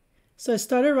poetry. So I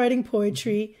started writing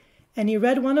poetry, and he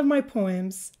read one of my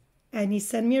poems, and he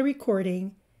sent me a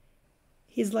recording.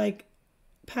 He's like,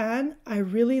 Pan, I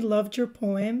really loved your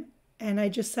poem, and I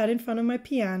just sat in front of my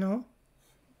piano,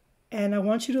 and I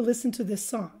want you to listen to this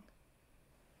song.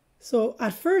 So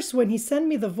at first, when he sent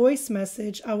me the voice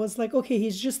message, I was like, okay,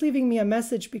 he's just leaving me a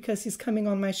message because he's coming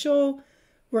on my show.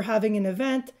 We're having an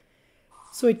event.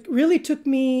 So it really took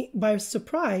me by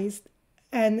surprise.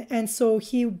 And so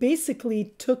he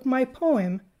basically took my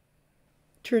poem,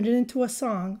 turned it into a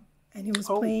song, and he was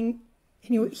playing.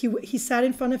 And he sat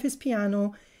in front of his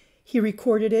piano. He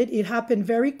recorded it. It happened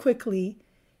very quickly.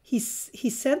 He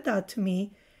sent that to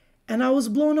me, and I was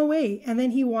blown away. And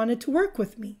then he wanted to work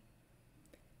with me.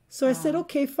 So I said,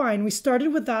 okay, fine. We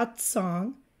started with that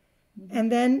song.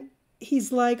 And then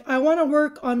he's like, I want to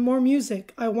work on more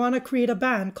music. I want to create a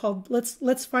band called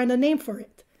Let's Find a Name for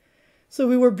It. So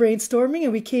we were brainstorming,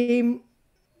 and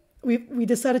we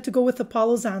decided to go with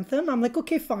Apollo's Anthem. I'm like,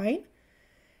 okay, fine.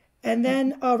 And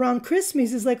then around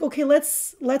Christmas, he's like, okay,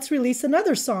 let's release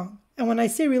another song. And when I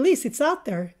say release, it's out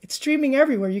there. It's streaming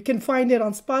everywhere. You can find it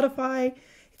on Spotify.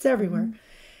 It's everywhere.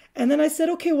 And then I said,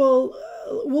 okay, well,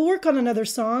 we'll work on another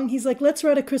song. He's like, let's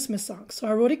write a Christmas song. So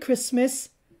I wrote a Christmas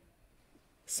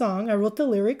song. I wrote the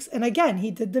lyrics. And again,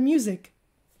 he did the music.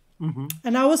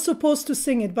 And I was supposed to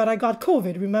sing it, but I got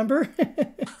COVID, remember?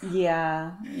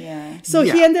 Yeah. So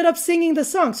he ended up singing the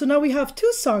song. So now we have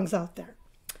two songs out there.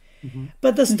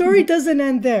 But the story doesn't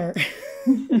end there.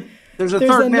 There's a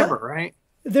third member, right?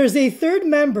 There's a third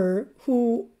member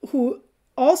who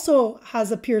also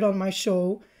has appeared on my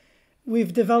show.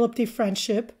 We've developed a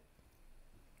friendship.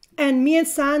 And me and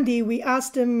Sandy, we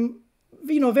asked him,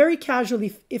 very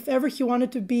casually, if ever he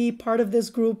wanted to be part of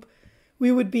this group,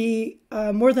 we would be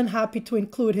more than happy to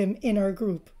include him in our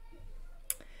group.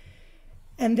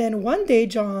 And then one day,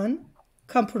 John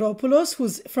Kampuropoulos,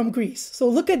 who's from Greece. So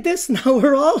look at this now.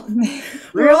 We're all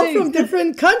from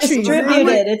different countries.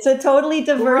 Distributed. It's a totally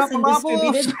diverse and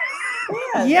distributed.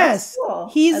 Yeah, yes.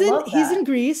 Cool. He's in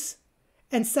Greece,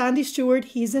 and Sandy Stewart,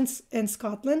 he's in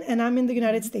Scotland, and I'm in the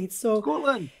United States. So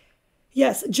Scotland.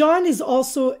 Yes, John is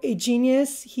also a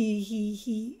genius.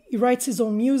 He writes his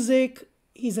own music.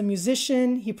 He's a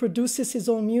musician. He produces his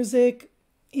own music.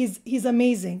 He's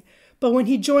amazing. But when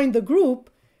he joined the group,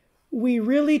 we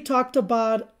really talked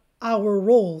about our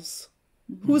roles.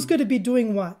 Who's going to be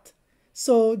doing what?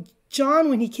 So John,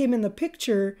 when he came in the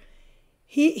picture,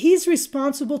 he's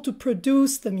responsible to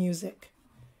produce the music,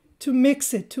 to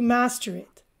mix it, to master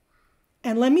it.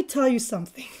 And let me tell you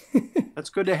something. That's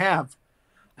good to have.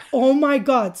 Oh my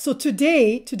God. So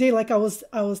today, like I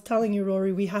was telling you,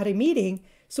 Rory, we had a meeting.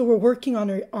 So we're working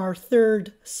on our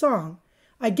third song.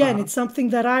 Again, it's something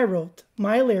that I wrote,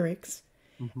 my lyrics.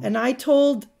 And I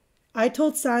told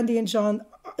Sandy and John,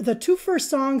 the two first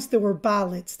songs, they were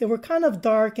ballads. They were kind of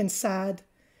dark and sad.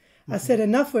 I said,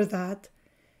 enough with that.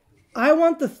 I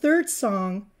want the third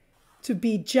song to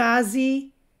be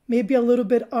jazzy, maybe a little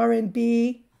bit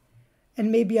R&B,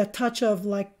 and maybe a touch of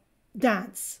like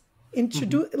dance.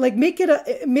 Like make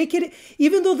it,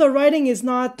 even though the writing is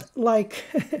not like,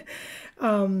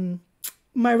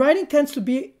 my writing tends to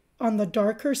be on the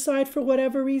darker side for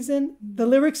whatever reason. The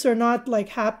lyrics are not like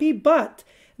happy, but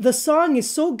the song is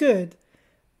so good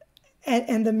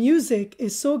and the music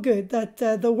is so good that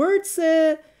the words,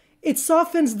 it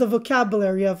softens the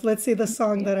vocabulary of, let's say, the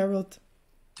song that I wrote.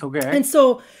 Okay. And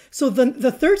so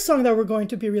the third song that we're going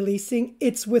to be releasing,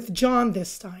 it's with John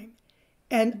this time.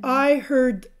 And I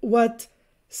heard what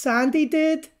Sandy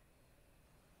did.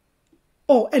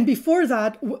 Oh, and before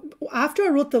that, after I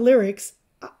wrote the lyrics,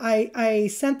 I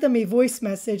sent them a voice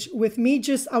message with me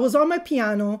I was on my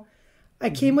piano. I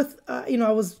came with,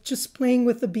 I was just playing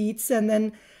with the beats. And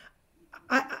then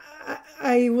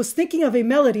I was thinking of a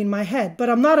melody in my head, but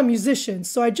I'm not a musician.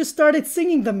 So I just started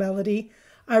singing the melody.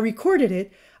 I recorded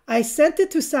it. I sent it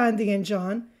to Sandy and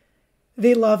John.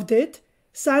 They loved it.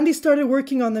 Sandy started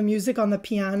working on the music on the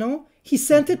piano. He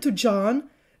sent it to John.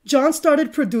 John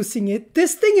started producing it.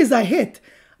 This thing is a hit.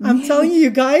 I'm telling you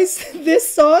guys,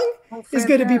 this song is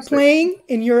going to be playing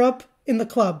in Europe in the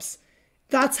clubs.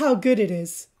 That's how good it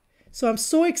is. So I'm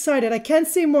so excited. I can't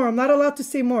say more. I'm not allowed to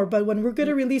say more. But when we're going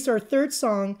to release our third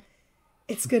song,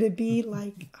 it's going to be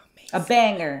like amazing. A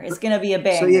banger. It's going to be a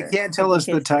banger. So you can't tell us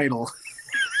the title.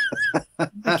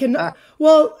 I cannot.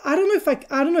 Well, I don't know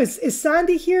I don't know. Is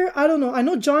Sandy here? I don't know. I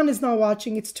know John is not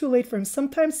watching. It's too late for him.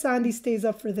 Sometimes Sandy stays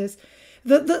up for this.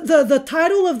 The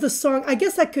title of the song, I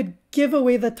guess I could give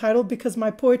away the title because my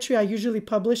poetry, I usually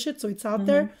publish it, so it's out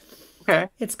there. Okay.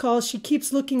 It's called She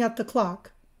Keeps Looking at the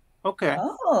Clock. Okay.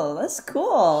 Oh, that's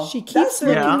cool. She keeps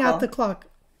looking at the clock.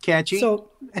 Catchy. So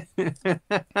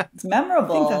it's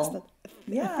memorable. I think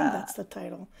that's the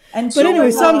title. And but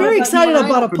anyway, so I'm very excited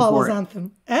about Apollo's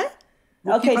Anthem.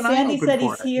 Okay, Sandy said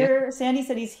he's here. Yeah. Sandy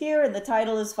said he's here, and the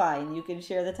title is fine. You can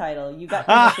share the title. You got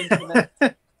permission to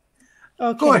it.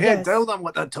 Okay, go ahead. Tell them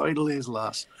what the title is,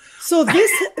 Lass. So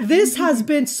this has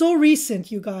been so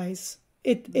recent, you guys.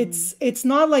 It's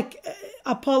not like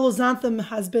Apollo's Anthem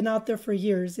has been out there for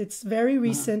years. It's very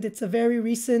recent. It's a very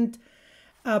recent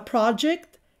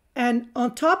project, and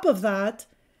on top of that,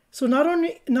 so not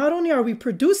only are we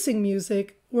producing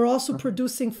music, we're also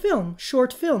producing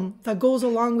short film that goes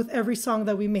along with every song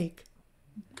that we make.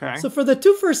 Okay. So for the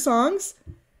two first songs,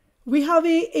 we have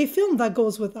a film that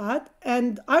goes with that.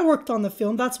 And I worked on the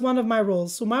film. That's one of my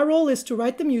roles. So my role is to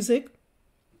write the music,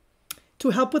 to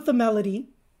help with the melody,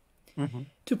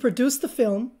 to produce the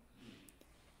film.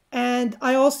 And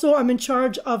I'm in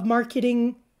charge of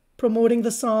marketing, promoting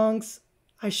the songs.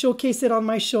 I showcase it on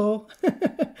my show.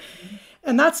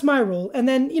 And that's my role. And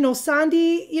then,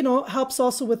 Sandy, helps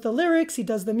also with the lyrics. He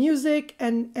does the music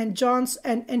and John's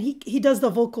and he does the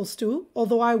vocals too.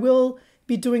 Although I will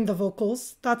be doing the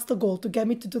vocals. That's the goal, to get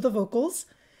me to do the vocals.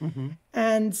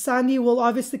 And Sandy will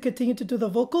obviously continue to do the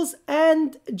vocals.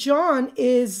 And John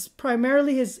is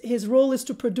primarily his role is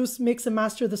to produce, mix and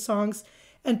master the songs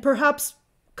and perhaps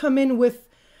come in with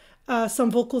some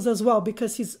vocals as well,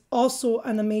 because he's also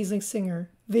an amazing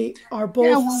singer. They are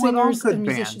both singers and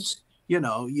musicians.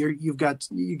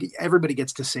 Everybody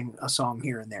gets to sing a song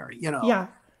here and there, Yeah.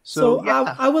 So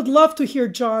I would love to hear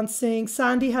John sing.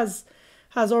 Sandy has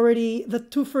already, the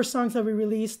two first songs that we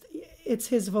released, it's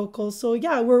his vocals. So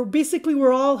yeah,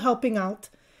 we're all helping out.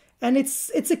 And it's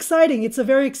exciting. It's a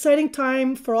very exciting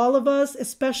time for all of us,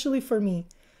 especially for me.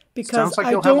 Because sounds like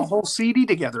you'll have a whole CD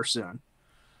together soon.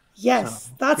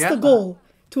 Yes, that's the goal.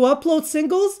 To upload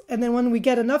singles, and then when we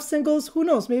get enough singles, who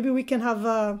knows? Maybe we can have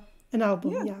an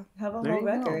album. Have a whole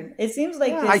record. It seems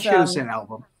like this, I should have said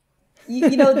album.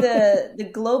 The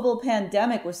global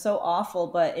pandemic was so awful,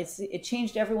 but it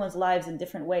changed everyone's lives in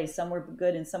different ways. Some were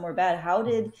good and some were bad. How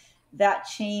did that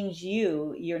change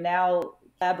you? You're now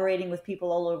collaborating with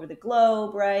people all over the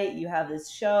globe, right? You have this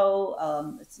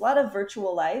show. It's a lot of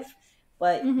virtual life,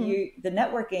 but the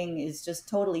networking is just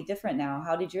totally different now.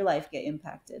 How did your life get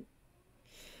impacted?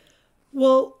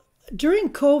 Well, during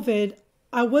COVID,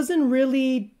 I wasn't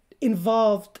really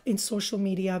involved in social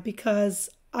media because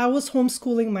I was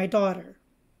homeschooling my daughter.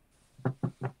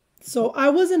 So I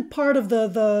wasn't part of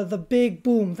the big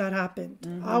boom that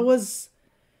happened. I was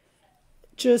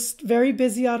just very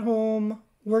busy at home,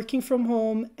 working from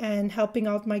home and helping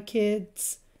out my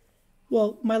kids.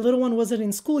 Well, my little one wasn't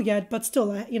in school yet, but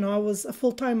still, I was a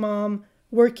full-time mom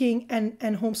working and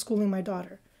homeschooling my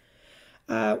daughter.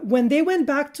 When they went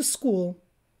back to school,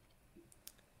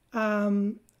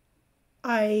 I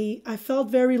felt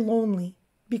very lonely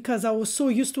because I was so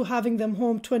used to having them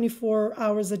home 24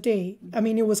 hours a day. I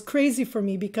mean, it was crazy for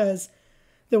me because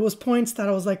there was points that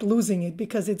I was like losing it,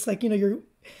 because it's like,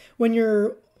 when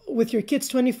you're with your kids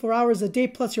 24 hours a day,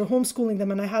 plus you're homeschooling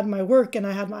them, and I had my work and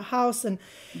I had my house. And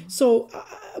so,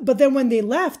 but then when they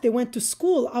left, they went to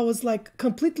school, I was like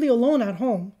completely alone at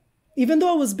home. Even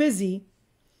though I was busy,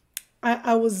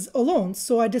 I was alone.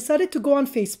 So I decided to go on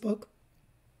Facebook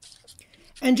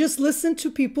and just listen to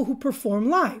people who perform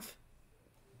live.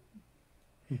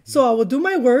 So I would do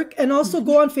my work and also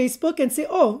go on Facebook and say,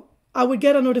 oh, I would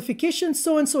get a notification,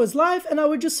 so-and-so is live, and I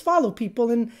would just follow people.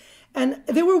 And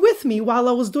they were with me while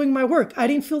I was doing my work. I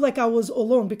didn't feel like I was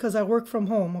alone because I work from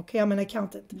home. Okay, I'm an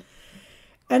accountant.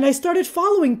 And I started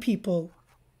following people.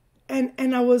 And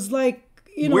I was like,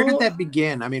 Where did that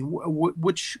begin? I mean,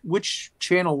 which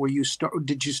channel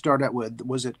did you start out with?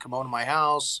 Was it Come On to My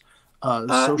House?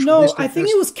 No, I think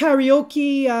it was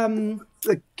karaoke.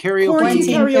 The karaoke.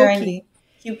 Quarantine karaoke.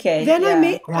 UK. Then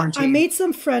I made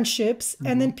some friendships,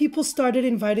 and then people started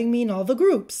inviting me in all the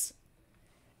groups.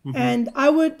 And I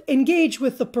would engage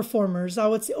with the performers. I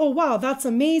would say, oh, wow, that's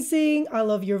amazing. I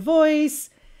love your voice.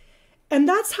 And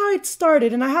that's how it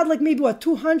started. And I had like maybe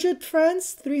 200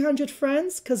 friends, 300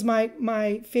 friends, because my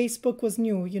Facebook was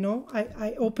new,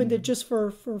 I opened it just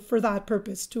for that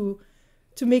purpose, to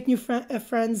make new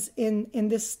friends in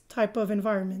this type of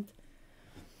environment.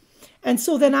 And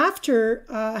so then after,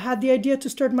 I had the idea to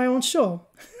start my own show.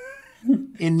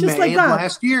 In just May like that. Of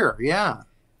last year, yeah.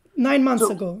 9 months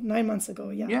ago,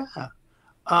 yeah.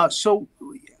 Yeah. So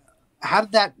how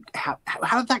did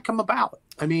that come about?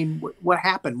 I mean, what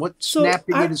happened? What snapped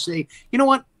you to say, you know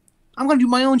what? I'm going to do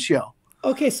my own show.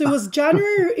 Okay, so it was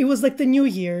January. It was like the New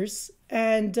Year's.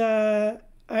 And I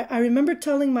remember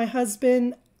telling my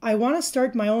husband, I want to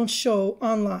start my own show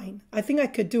online. I think I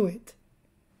could do it.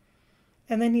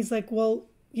 And then he's like, well,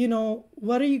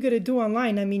 what are you going to do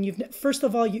online? I mean, first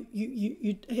of all,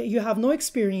 you have no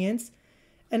experience.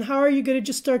 And how are you going to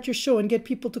just start your show and get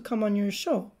people to come on your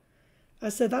show? I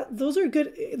said, those are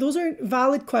good. Those are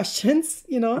valid questions,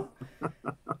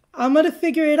 I'm going to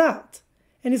figure it out.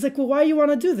 And he's like, well, why do you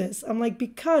want to do this? I'm like,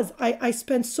 because I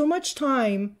spent so much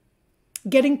time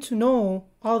getting to know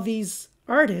all these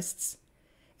artists,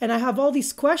 and I have all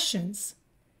these questions.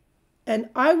 And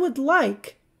I would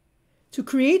like to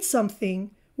create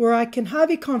something where I can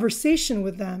have a conversation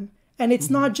with them. And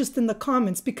it's not just in the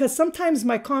comments, because sometimes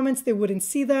my comments, they wouldn't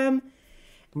see them.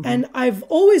 And I've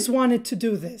always wanted to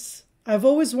do this. I've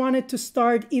always wanted to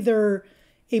start either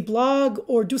a blog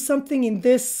or do something in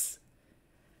this,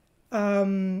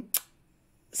 something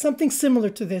similar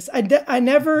to this. I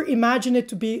never imagined it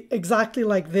to be exactly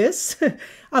like this.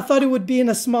 I thought it would be in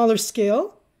a smaller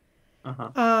scale.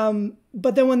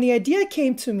 But then when the idea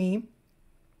came to me,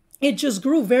 it just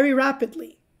grew very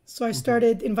rapidly. So I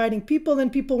started inviting people,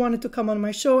 and people wanted to come on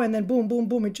my show, and then boom, boom,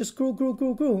 boom, it just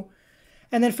grew.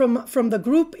 And then from the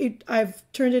group, I've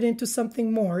turned it into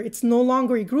something more. It's no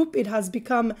longer a group. It has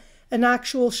become an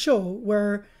actual show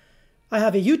where I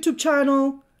have a YouTube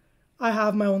channel, I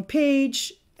have my own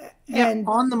page. And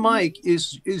On the Mic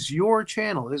is your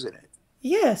channel, isn't it?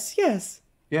 Yes.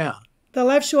 Yeah. The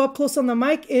live show Up Close on the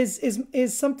Mic is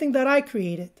something that I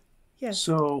created. Yes.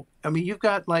 So, I mean, you've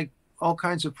got like all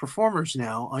kinds of performers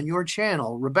now on your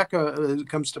channel. Rebecca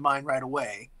comes to mind right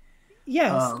away.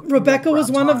 Yes, Rebecca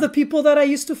was one of the people that I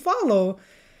used to follow,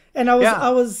 and I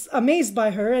was amazed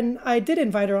by her, and I did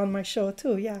invite her on my show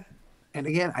too. Yeah. And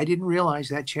again, I didn't realize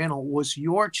that channel was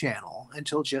your channel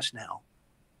until just now.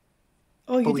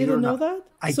 Oh, you didn't know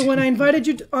that? So when I invited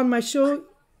you on my show,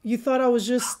 you thought I was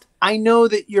just... I know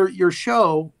that your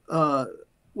show,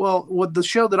 what the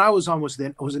show that I was on was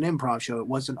an improv show. It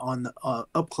wasn't on the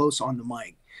Up Close on the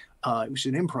Mic. It was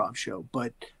an improv show,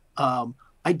 but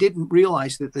I didn't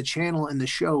realize that the channel and the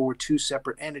show were two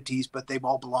separate entities, but they've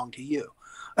all belonged to you.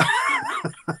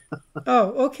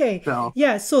 Oh, okay.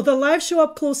 So the live show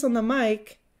Up Close on the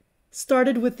Mic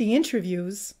started with the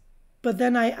interviews, but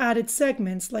then I added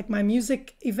segments like my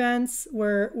music events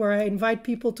where I invite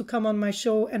people to come on my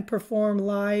show and perform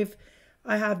live.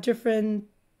 I have different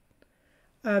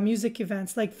music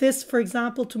events like this. For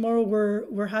example, tomorrow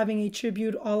we're having a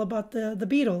tribute all about the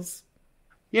Beatles.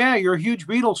 Yeah, you're a huge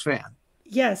Beatles fan.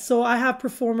 Yes, so I have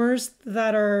performers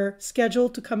that are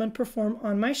scheduled to come and perform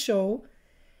on my show.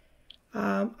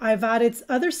 I've added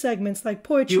other segments like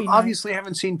poetry. You obviously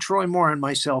haven't seen Troy Moore and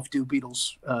myself do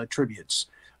Beatles tributes.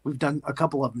 We've done a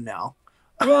couple of them now.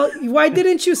 Well, why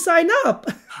didn't you sign up?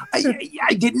 I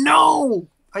didn't know.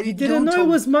 You didn't know it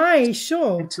was my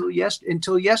show.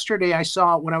 Until yesterday, I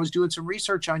saw, when I was doing some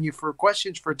research on you for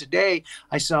questions for today,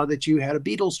 I saw that you had a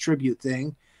Beatles tribute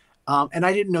thing. And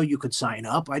I didn't know you could sign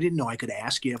up. I didn't know I could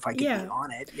ask you if I could be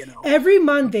on it, you know. Every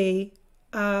Monday,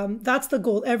 that's the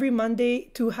goal. Every Monday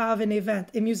to have an event,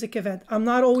 a music event. I'm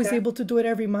not always able to do it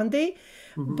every Monday,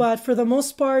 but for the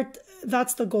most part,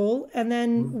 that's the goal. And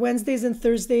then Wednesdays and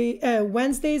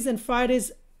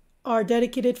Fridays are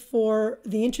dedicated for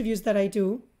the interviews that I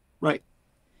do. Right.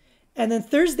 And then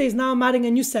Thursdays, now I'm adding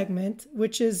a new segment,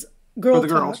 which is Girl Talk.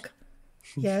 Girls.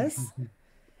 Yes.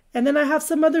 And then I have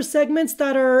some other segments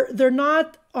that they're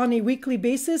not on a weekly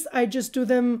basis. I just do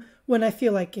them when I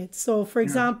feel like it. So, for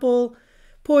example,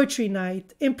 poetry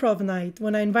night, improv night.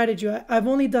 When I invited you, I've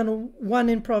only done one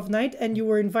improv night, and you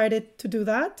were invited to do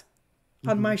that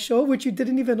on my show, which you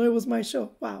didn't even know it was my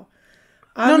show. Wow.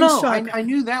 I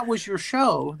knew that was your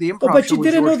show. The improv show. But you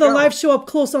didn't know the live show up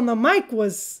close on the mic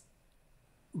was.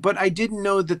 But I didn't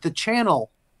know that the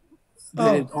channel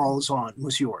that it all is on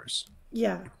was yours.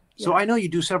 Yeah. So I know you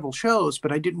do several shows,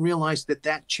 but I didn't realize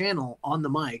that channel on the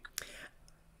mic.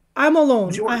 I'm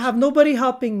alone. I have nobody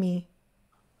helping me.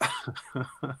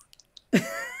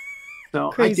 So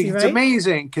Crazy, I think it's right?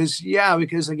 amazing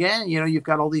because again, you know, you've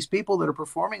got all these people that are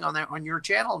performing on your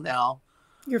channel now.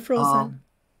 You're frozen.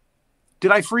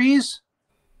 Did I freeze?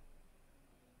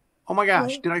 Oh my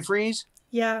gosh, did I freeze?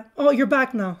 Yeah. Oh, you're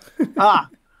back now.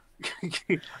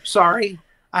 Sorry.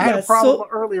 I had a problem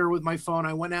earlier with my phone.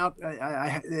 I went out.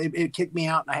 It kicked me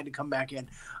out, and I had to come back in.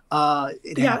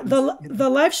 The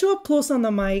live show up close on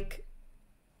the mic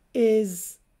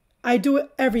is I do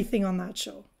everything on that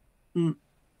show.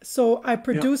 So I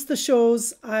produce the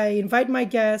shows. I invite my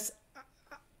guests.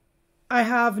 I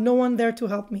have no one there to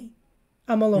help me.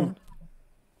 I'm alone.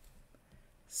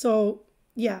 So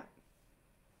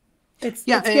it's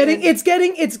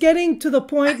getting to the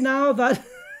point now that.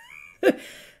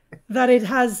 That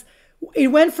it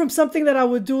went from something that I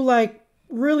would do like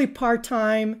really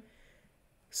part-time,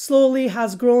 slowly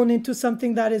has grown into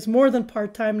something that is more than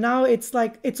part-time. Now it's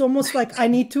almost like I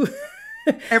need to.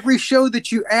 Every show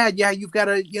that you add, you've got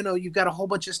a whole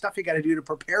bunch of stuff you got to do to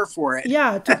prepare for it.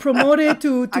 Yeah, to promote it,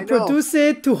 to produce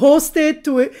it, to host it,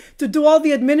 to do all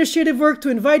the administrative work, to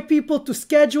invite people, to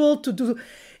schedule, to do.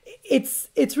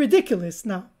 It's ridiculous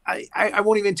now. I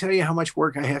won't even tell you how much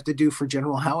work I have to do for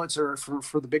General Howitzer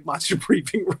for the Big Monster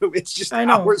Briefing Room. It's just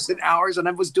hours and hours, and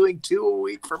I was doing 2 a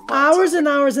week for months. Hours and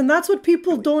hours, and that's what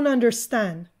people don't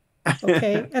understand.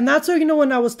 Okay, and that's what,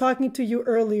 when I was talking to you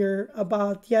earlier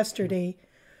about yesterday,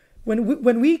 when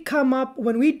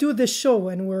we do this show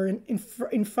and we're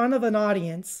in front of an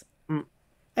audience,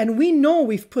 and we know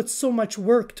we've put so much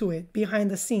work to it behind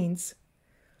the scenes.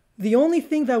 The only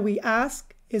thing that we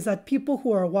ask is that people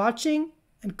who are watching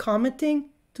and commenting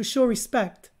to show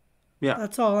respect. Yeah.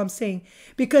 That's all I'm saying.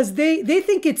 Because they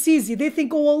think it's easy. They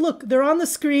think, oh, well, look, they're on the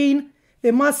screen.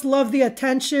 They must love the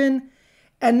attention.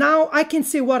 And now I can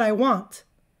say what I want.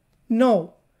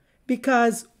 No.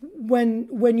 Because when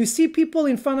you see people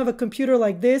in front of a computer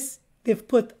like this, they've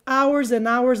put hours and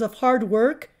hours of hard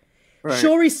work. Right.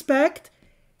 Show respect.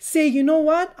 Say, you know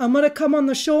what? I'm gonna come on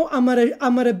the show. I'm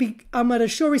gonna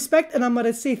show respect, and I'm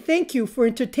gonna say thank you for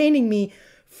entertaining me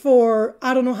for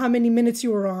I don't know how many minutes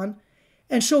you were on,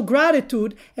 and show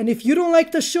gratitude. And if you don't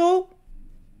like the show,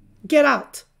 get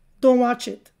out. Don't watch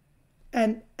it.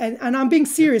 And I'm being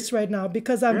serious right now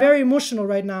because I'm very emotional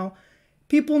right now.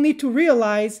 People need to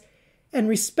realize and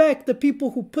respect the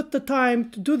people who put the time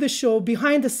to do the show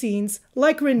behind the scenes,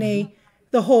 like Renee,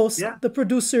 the host, the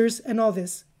producers, and all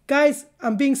this. Guys,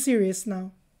 I'm being serious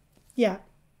now. Yeah.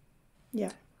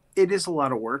 It is a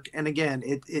lot of work. And again,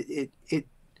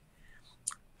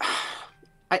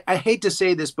 I hate to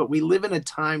say this, but we live in a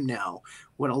time now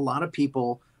when a lot of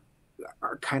people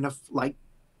are kind of like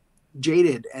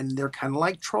jaded and they're kind of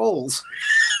like trolls.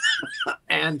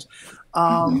 And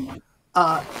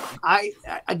I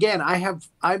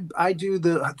do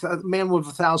the man with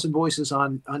 1,000 voices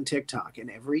on TikTok, and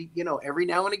every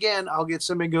now and again I'll get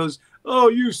somebody who goes, "Oh,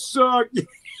 you suck."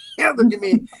 They'll give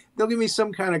me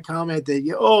some kind of comment that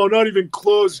not even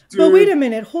close, dude. But wait a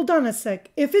minute, hold on a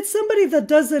sec. If it's somebody that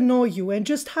doesn't know you and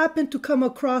just happened to come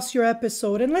across your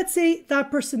episode, and let's say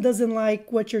that person doesn't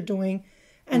like what you're doing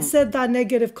and said that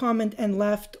negative comment and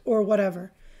left or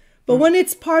whatever. But when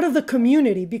it's part of the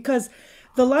community, because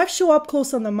the live show up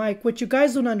close on the mic, what you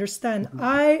guys don't understand,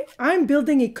 I'm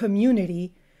building a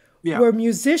community where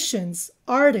musicians,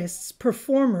 artists,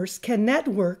 performers can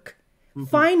network,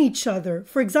 find each other.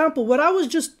 For example, what I was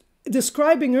just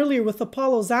describing earlier with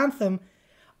Apollo's Anthem,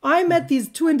 I met these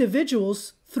two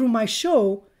individuals through my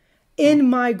show in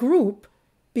my group,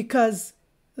 because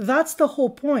that's the whole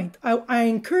point. I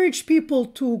encourage people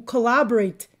to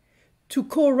collaborate, to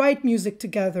co-write music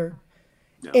together.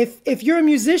 Yeah. If you're a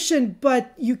musician,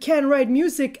 but you can't write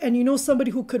music and you know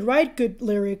somebody who could write good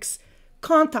lyrics,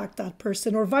 contact that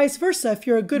person, or vice versa. If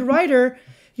you're a good writer,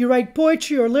 you write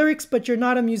poetry or lyrics, but you're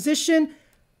not a musician,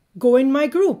 go in my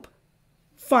group.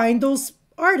 Find those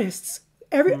artists.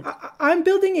 I'm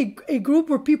building a group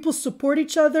where people support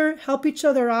each other, help each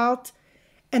other out,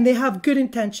 and they have good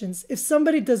intentions. If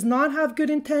somebody does not have good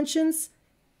intentions,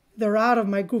 they're out of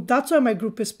my group. That's why my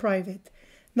group is private.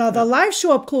 Now, the live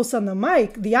show up close on the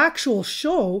mic, the actual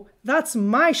show, that's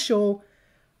my show.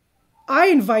 I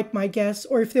invite my guests,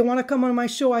 or if they want to come on my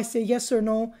show, I say yes or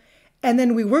no. And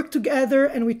then we work together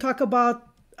and we talk about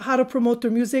how to promote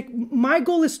their music. My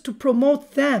goal is to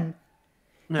promote them.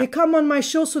 Yeah. They come on my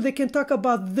show so they can talk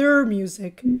about their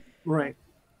music. Right.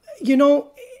 You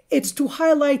know, it's to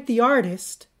highlight the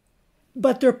artist,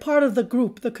 but they're part of the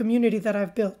group, the community that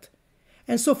I've built.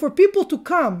 And so for people to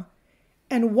come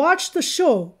and watch the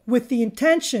show with the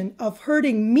intention of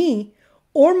hurting me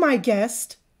or my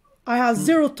guest, I have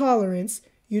zero tolerance.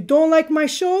 You don't like my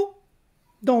show?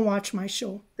 Don't watch my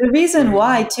show. The reason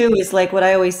why, too, is like what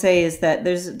I always say is that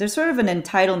there's sort of an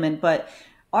entitlement, but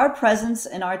our presence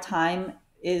and our time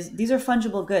these are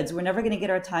fungible goods. We're never going to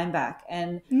get our time back.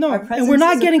 And we're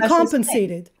not getting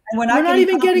compensated. And we're not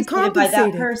even getting compensated by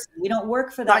that person. We don't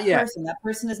work for that person. That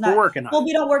person is not working on. Well,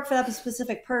 we don't work for that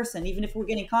specific person. Even if we're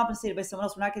getting compensated by someone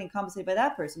else, we're not getting compensated by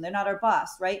that person. They're not our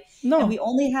boss, right? No. And we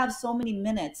only have so many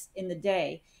minutes in the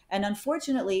day. And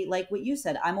unfortunately, like what you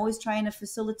said, I'm always trying to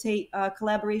facilitate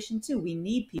collaboration too. We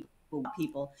need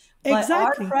people. But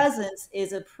exactly. Our presence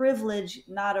is a privilege,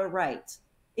 not a right.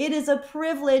 It is a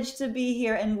privilege to be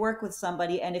here and work with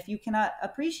somebody. And if you cannot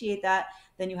appreciate that,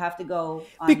 then you have to go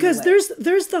on because your way.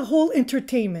 there's the whole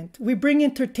entertainment. We bring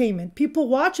entertainment. People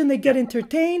watch and they get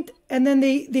entertained, and then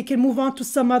they can move on to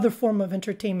some other form of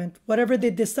entertainment, whatever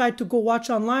they decide to go watch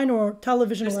online or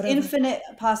television. There's or whatever. Infinite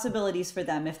possibilities for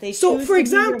them. If they so, choose for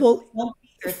example,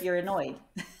 if you're annoyed.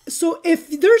 So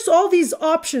if there's all these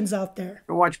options out there,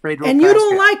 watch Pedro and you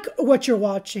don't like what you're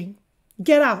watching,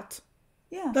 get out.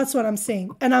 Yeah, that's what I'm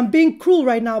saying. And I'm being cruel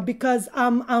right now because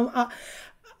I'm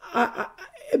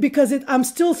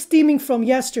still steaming from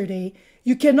yesterday.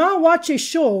 You cannot watch a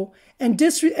show and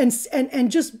just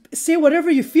say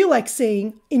whatever you feel like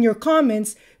saying in your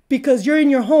comments because you're in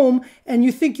your home and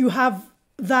you think you have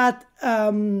that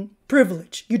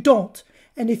privilege. You don't.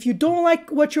 And if you don't like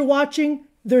what you're watching,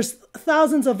 there's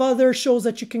thousands of other shows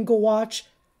that you can go watch.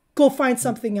 Go find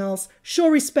something else. Show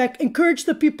respect. Encourage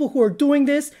the people who are doing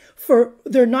this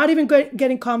they're not even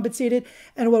getting compensated.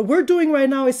 And what we're doing right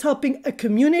now is helping a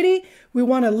community. We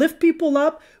want to lift people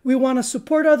up. We want to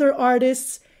support other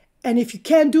artists. And if you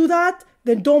can't do that,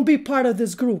 then don't be part of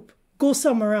this group. Go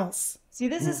somewhere else. See,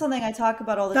 this is something I talk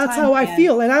about all the time. That's how I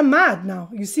feel. And I'm mad now.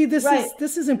 You see, this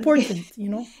is important, you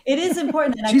know? It is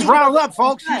important. And she's riled up,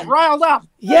 folks. She's riled up.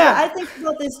 Yeah. I think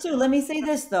about this too. Let me say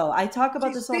this, though. I talk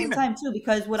about this all the time, too,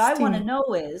 because what I want to know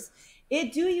is,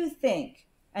 do you think,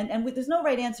 and there's no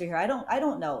right answer here. I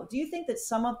don't know. Do you think that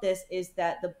some of this is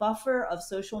that the buffer of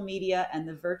social media and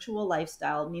the virtual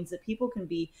lifestyle means that people can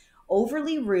be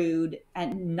overly rude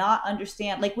and not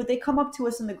understand? Like, would they come up to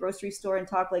us in the grocery store and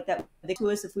talk like that? Would they to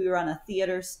us if we were on a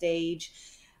theater stage?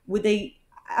 Would they?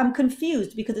 I'm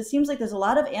confused because it seems like there's a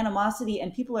lot of animosity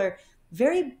and people are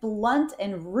very blunt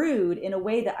and rude in a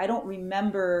way that I don't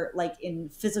remember like in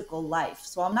physical life.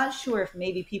 So I'm not sure if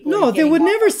maybe people. No, they would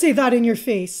never say that in your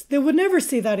face. They would never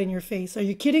say that in your face. Are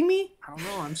you kidding me? I don't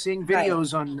know. I'm seeing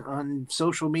videos on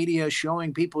social media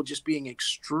showing people just being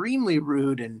extremely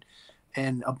rude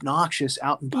and obnoxious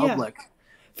out in public.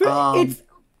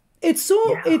 It's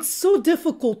so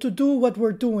difficult to do what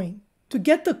we're doing, to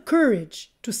get the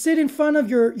courage to sit in front of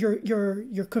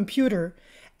your computer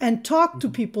and talk to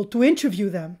people, to interview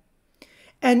them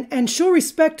and show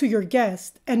respect to your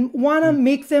guest and want to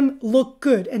make them look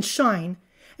good and shine.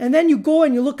 And then you go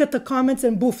and you look at the comments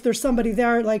and boof, there's somebody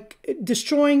there like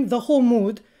destroying the whole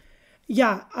mood.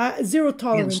 Yeah, zero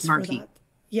tolerance for that.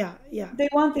 Yeah. They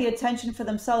want the attention for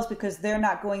themselves because they're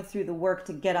not going through the work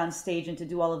to get on stage and to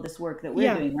do all of this work that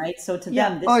we're doing, right? So to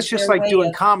them, this it's just like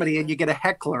doing comedy and you get a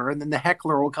heckler and then the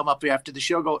heckler will come up after the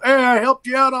show, go, "Hey, I helped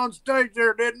you out on stage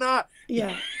there, didn't I?"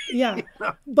 Yeah.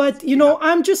 But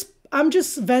I'm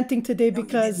just venting today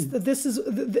because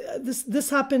this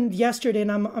happened yesterday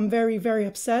and I'm very, very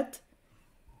upset.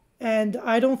 and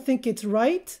I don't think it's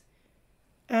right.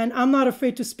 And I'm not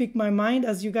afraid to speak my mind,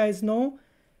 as you guys know.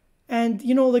 And,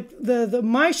 you know, like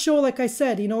my show, like I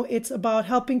said, you know, it's about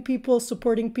helping people,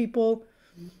 supporting people.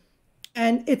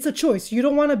 And it's a choice. You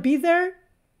don't want to be there,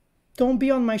 don't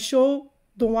be on my show,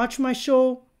 don't watch my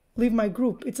show, leave my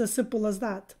group. It's as simple as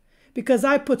that. Because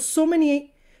I put so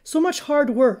much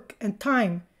hard work and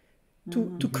time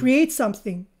to create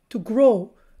something, to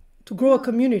grow a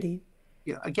community.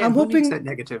 Yeah, again, who needs that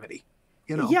negativity?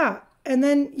 You know? Yeah. And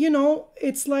then, you know,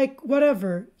 it's like,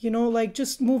 whatever, you know, like,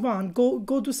 just move on.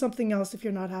 Go do something else if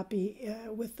you're not happy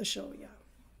with the show.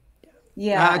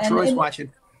 Yeah. Troy's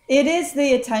watching. It is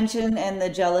the attention and the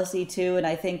jealousy too. And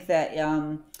I think that,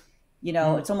 you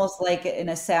know, it's almost like an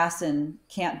assassin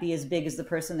can't be as big as the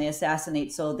person they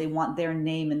assassinate. So they want their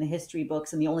name in the history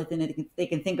books. And the only thing that they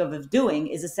can think of doing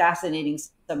is assassinating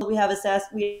someone. We have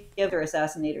other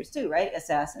assassinators too, right?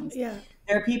 Assassins. Yeah.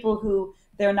 There are people who,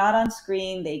 they're not on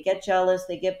screen, they get jealous,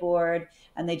 they get bored,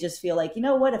 and they just feel like, you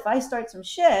know what, if I start some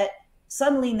shit,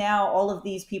 suddenly now all of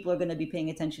these people are going to be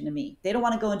paying attention to me. They don't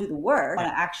want to go and do the work. They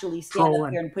want to actually stand up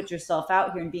here and put yourself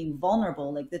out here and being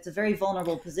vulnerable. Like, that's a very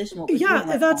vulnerable position.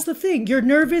 Yeah, that's the thing. You're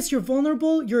nervous, you're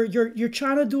vulnerable, you're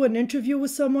trying to do an interview with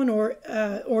someone,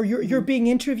 or you're being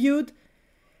interviewed.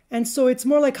 And so it's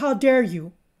more like, how dare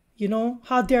you? You know,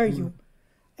 how dare you?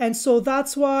 And so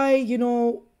that's why, you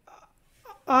know,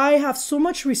 I have so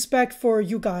much respect for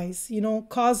you guys, you know,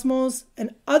 Cosmos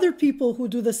and other people who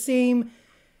do the same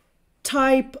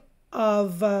type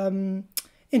of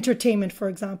entertainment, for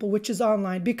example, which is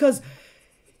online. Because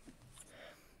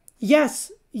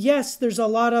yes, there's a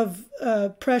lot of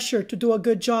pressure to do a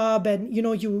good job, and you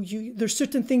know, there's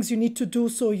certain things you need to do,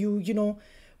 so you know,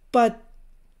 but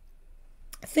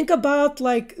think about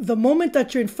like the moment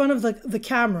that you're in front of the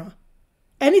camera.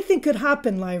 Anything could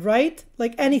happen live, right?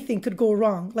 Like anything could go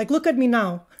wrong. Like, look at me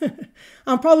now.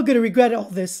 I'm probably going to regret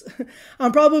all this.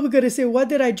 I'm probably going to say, what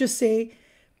did I just say?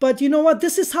 But you know what?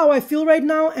 This is how I feel right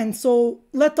now. And so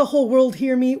let the whole world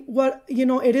hear me. What, you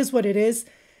know, it is what it is.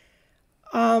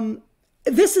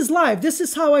 This is live. This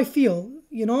is how I feel,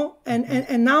 you know,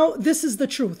 and now this is the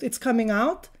truth. It's coming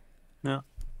out. Yeah.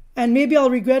 And maybe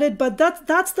I'll regret it. But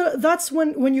that's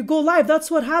when you go live. That's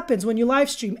what happens when you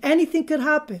live stream. Anything could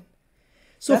happen.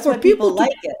 So that's for why people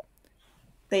like it.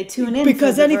 They tune in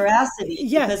because for the veracity.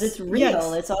 Yes, because it's real.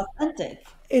 Yes. It's authentic.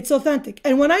 It's authentic.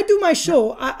 And when I do my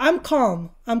show, I'm calm.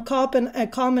 I'm calm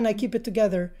and I keep it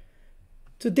together.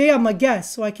 Today I'm a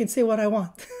guest, so I can say what I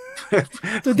want.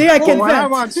 Today I can when vent.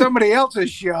 I'm on somebody else's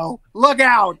show, look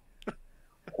out.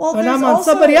 Well, when I'm on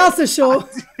somebody else's show.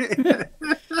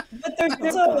 But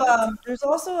there's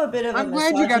also a bit of I'm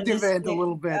glad you got to vent a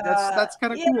little bit. That's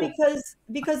kind of cool.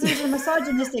 Because there's a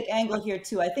misogynistic angle here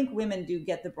too. I think women do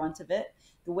get the brunt of it.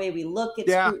 The way we look,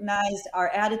 it's scrutinized. Our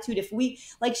attitude. If we,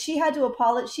 like, she had to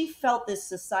apologize. She felt this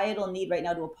societal need right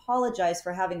now to apologize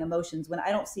for having emotions, when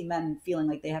I don't see men feeling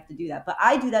like they have to do that. But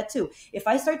I do that too. If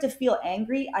I start to feel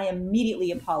angry, I immediately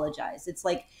apologize. It's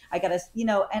like, I gotta, you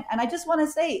know, and I just want to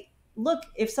say, look,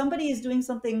 if somebody is doing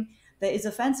something that is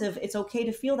offensive, it's okay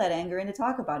to feel that anger and to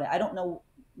talk about it. I don't know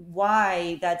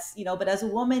why that's, you know, but as a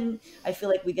woman, I feel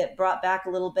like we get brought back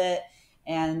a little bit,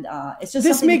 and it's just,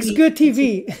 this makes good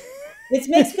TV. It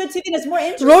makes good TV, and it's more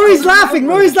interesting. Rory's laughing.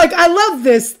 Rory's like, I love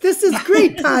this. This is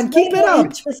great, Tan. Keep it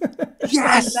up.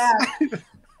 Yes.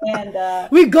 And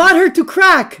we got her to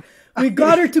crack. We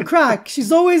got her to crack.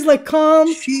 She's always like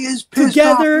calm. She is pissed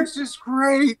together. Off. This is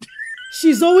great.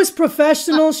 She's always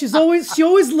professional. She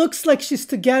always looks like she's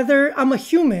together. I'm a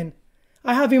human.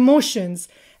 I have emotions.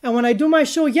 And when I do my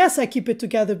show, yes, I keep it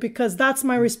together because that's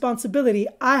my responsibility.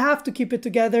 I have to keep it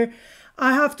together.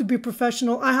 I have to be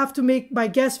professional. I have to make my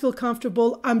guests feel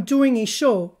comfortable. I'm doing a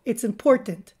show. It's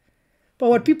important. But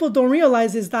what people don't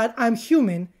realize is that I'm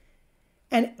human,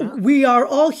 and we are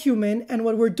all human, and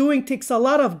what we're doing takes a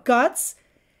lot of guts.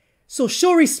 So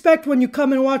show respect when you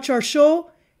come and watch our show.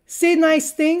 Say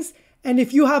nice things. And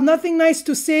if you have nothing nice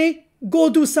to say, go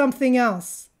do something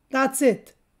else. That's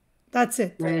it. That's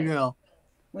it. There you go.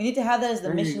 We need to have that as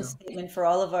the mission statement for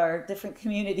all of our different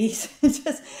communities.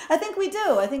 I think we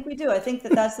do. I think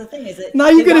that that's the thing. Is it now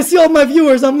you're gonna see all my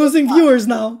viewers? I'm losing viewers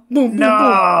now. Boom, boom,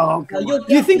 no, boom.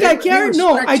 Do you think I care?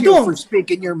 No, I don't. For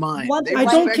speaking your mind, I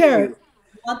don't care.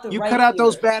 You cut out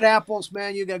those bad apples,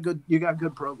 man. You got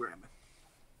good programming.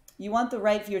 You want the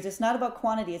right viewers. It's not about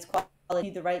quantity. It's quality. You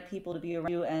need the right people to be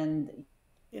around you, and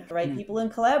the right people,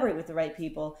 and collaborate with the right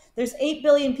people. There's 8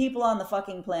 billion people on the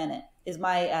fucking planet, is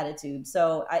my attitude.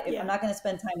 So I'm not going to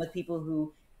spend time with people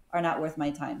who are not worth my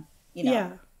time. You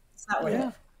know, it's not worth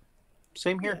it.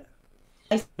 Same here.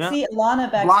 see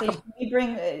Elana backstage. Can we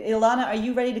bring Elana? Are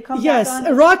you ready to come back on?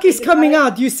 Yes, Rocky's coming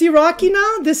out. Do you see Rocky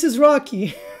now? This is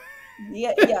Rocky.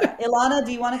 Yeah. Ilana,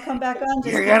 do you want to come back on?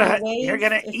 You're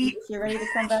gonna eat if you're ready to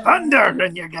come back thunder, on.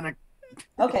 and you're gonna.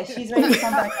 Okay, she's ready to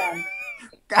come back on.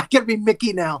 I gotta be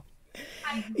Mickey now.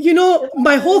 You know,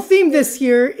 my whole theme this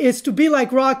year is to be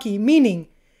like Rocky, meaning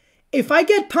if I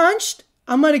get punched,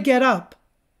 I'm gonna get up.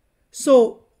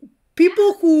 So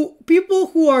people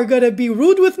who are gonna be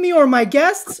rude with me or my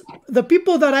guests, the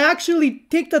people that I actually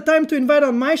take the time to invite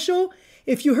on my show,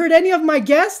 if you hurt any of my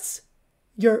guests,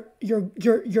 you're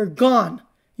gone.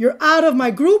 You're out of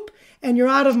my group and you're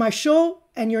out of my show,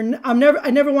 and I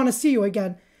never want to see you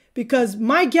again, because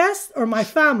my guests are my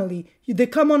family. They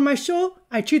come on my show,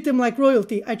 I treat them like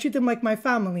royalty. I treat them like my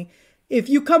family. If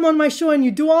you come on my show and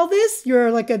you do all this,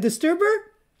 you're like a disturber,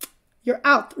 you're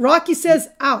out. Rocky says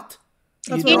out.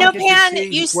 That's you know, Pan,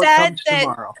 you said that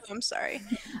tomorrow. I'm sorry.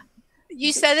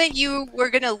 You said that you were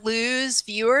going to lose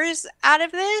viewers out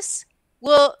of this.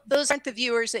 Well, those aren't the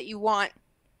viewers that you want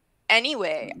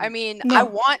anyway. I mean, no. I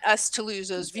want us to lose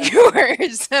those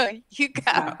viewers. So you go.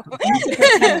 To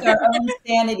protect our own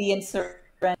sanity and surrender.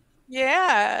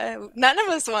 Yeah, none of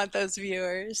us want those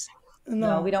viewers.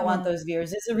 No, we don't want those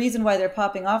viewers. There's a reason why they're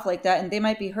popping off like that, and they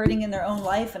might be hurting in their own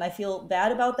life, and I feel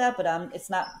bad about that, but it's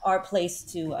not our place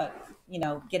to,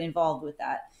 get involved with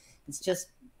that. It's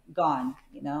just gone,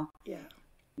 Yeah.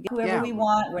 Whoever we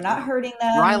want, we're not hurting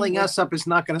them. Riling us up is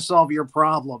not going to solve your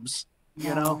problems,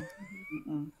 you know?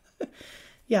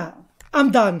 Yeah, I'm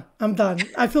done.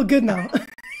 I feel good now.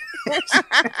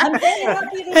 I'm very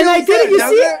happy to and I did it, you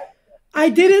see? I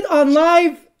did it on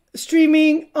live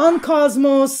streaming on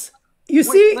Cosmos. You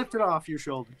see? Lift it off your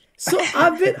shoulders. So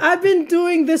I've been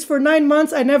doing this for 9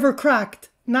 months. I never cracked.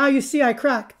 Now you see I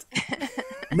cracked.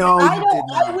 No,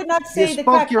 I would not say the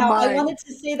crack. Now, I wanted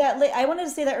to say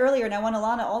that earlier, and I want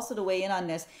Elana also to weigh in on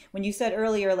this. When you said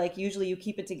earlier, like usually you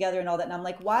keep it together and all that, and I'm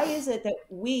like, why is it that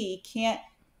we can't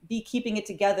be keeping it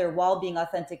together while being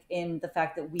authentic in the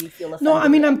fact that we feel offended? No, I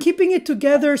mean, I'm keeping it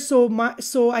together so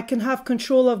I can have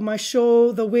control of my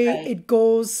show, the way it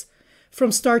goes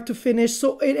from start to finish.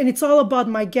 So and it's all about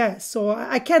my guest. So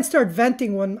I can't start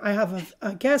venting when I have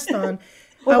a guest on.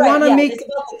 Well, I want to make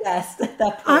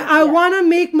I want to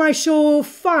make my show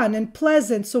fun and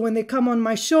pleasant. So when they come on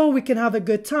my show, we can have a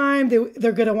good time.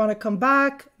 They're going to want to come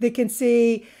back. They can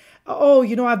say, oh,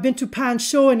 I've been to Pan's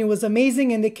show and it was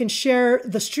amazing. And they can share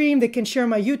the stream. They can share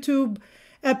my YouTube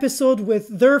episode with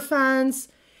their fans.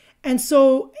 And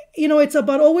so, it's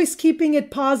about always keeping it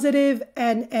positive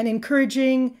and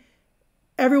encouraging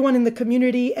everyone in the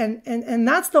community. And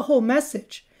that's the whole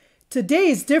message. Today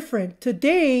is different.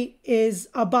 Today is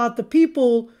about the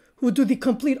people who do the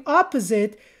complete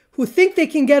opposite, who think they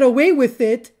can get away with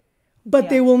it, but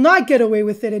they will not get away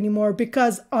with it anymore,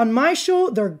 because on my show,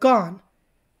 they're gone.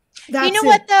 That's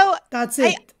what though? That's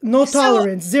it. No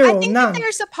tolerance, zero, I think none. That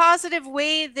there's a positive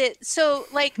way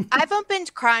I've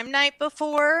opened Crime Night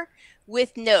before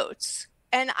with notes,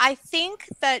 and I think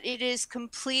that it is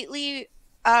completely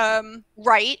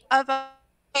right of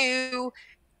you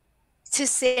to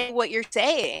say what you're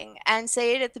saying and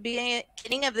say it at the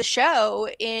beginning of the show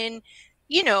in,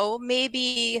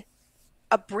 maybe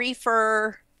a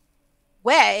briefer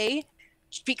way,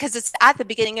 because it's at the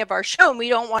beginning of our show and we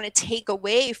don't want to take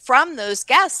away from those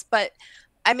guests. But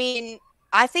I mean,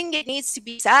 I think it needs to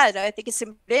be said. I think it's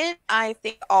important. I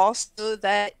think also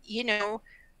that,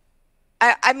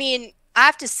 I mean, I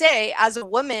have to say, as a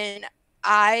woman,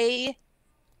 I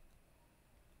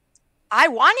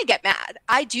want to get mad.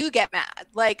 I do get mad.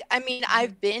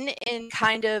 I've been in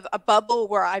kind of a bubble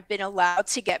where I've been allowed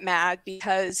to get mad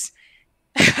because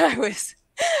I was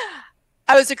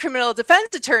a criminal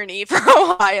defense attorney for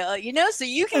a while, so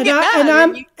you can get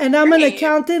mad. And I'm an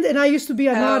accountant, and I used to be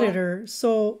an auditor.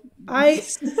 So I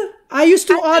used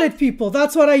to audit people.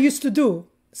 That's what I used to do.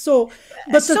 I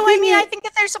think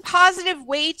that there's a positive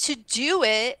way to do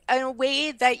it, in a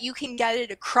way that you can get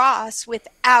it across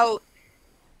without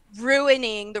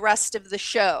ruining the rest of the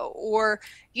show, or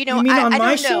I don't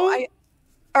know,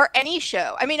 or any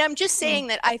show. I mean, I'm just saying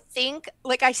that I think,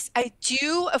 I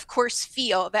do of course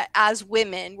feel that as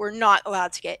women we're not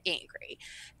allowed to get angry,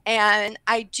 and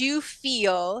I do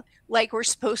feel like we're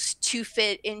supposed to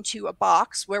fit into a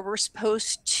box where we're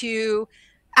supposed to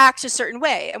act a certain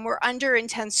way, and we're under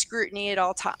intense scrutiny at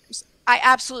all times. I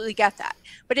absolutely get that,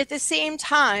 but at the same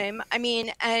time, I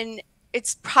mean, and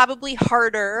it's probably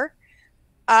harder.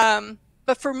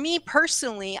 But for me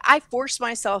personally, I force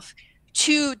myself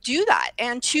to do that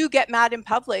and to get mad in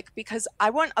public, because I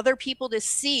want other people to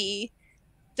see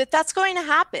that that's going to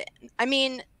happen. I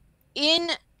mean,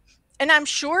 And I'm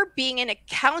sure being an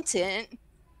accountant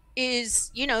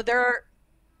is, you know,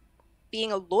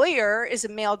 being a lawyer is a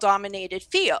male dominated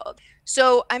field.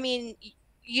 So, I mean,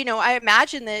 you know, I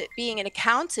imagine that being an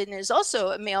accountant is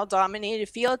also a male dominated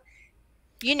field.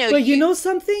 You know, but you know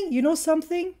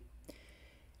something,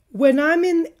 when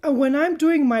I'm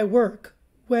doing my work,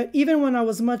 even when I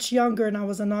was much younger and I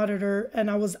was an auditor and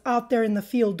I was out there in the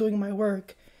field doing my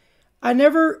work, I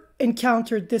never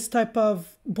encountered this type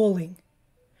of bullying.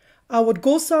 I would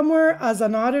go somewhere as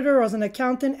an auditor or as an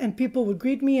accountant and people would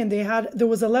greet me and there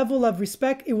was a level of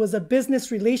respect. It was a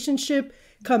business relationship.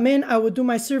 Come in, I would do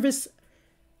my service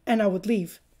and I would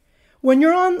leave. When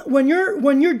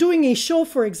you're doing a show,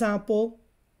 for example,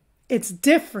 it's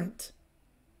different.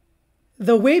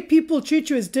 The way people treat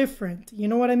you is different. You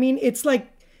know what I mean? It's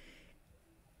like,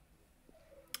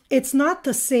 it's not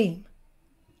the same.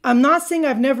 I'm not saying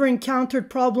I've never encountered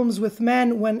problems with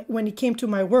men when it came to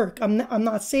my work. I'm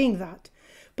not saying that.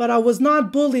 But I was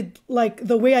not bullied like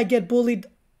the way I get bullied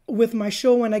with my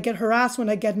show, when I get harassed, when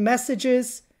I get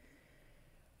messages,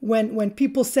 when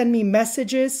people send me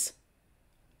messages,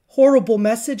 horrible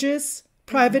messages,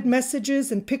 private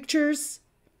messages and pictures.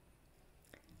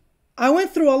 I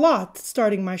went through a lot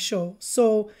starting my show.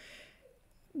 So,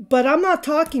 but I'm not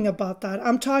talking about that.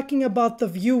 I'm talking about the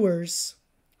viewers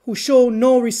who show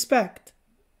no respect.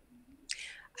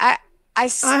 I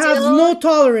have no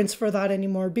tolerance for that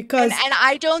anymore, because and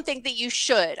I don't think that you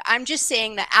should. I'm just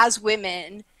saying that as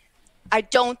women, I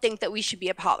don't think that we should be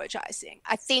apologizing.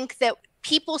 I think that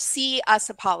people see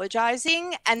us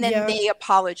apologizing and then they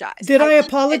apologize. Did I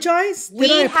apologize?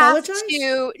 Did I apologize?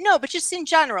 No, but just in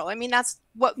general. I mean, that's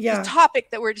what the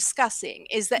topic that we're discussing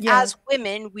is, that as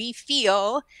women, we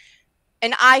feel,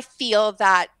 and I feel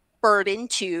that burden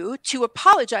to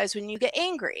apologize when you get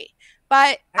angry.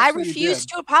 But actually, I refuse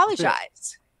to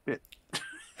apologize. Bit.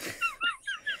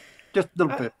 Just a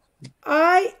little bit.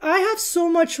 I have so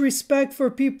much respect for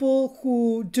people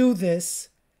who do this.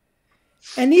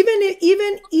 And even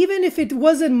if it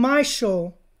wasn't my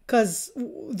show, because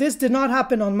this did not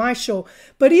happen on my show,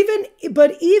 but even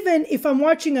if I'm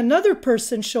watching another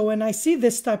person's show and I see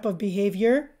this type of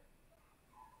behavior,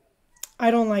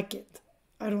 I don't like it.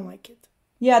 I don't like it.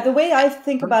 Yeah, the way I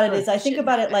think about it is, I think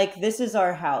about it like, this is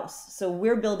our house. So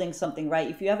we're building something, right?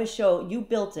 If you have a show, you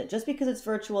built it. Just because it's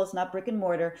virtual, it's not brick and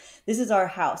mortar. This is our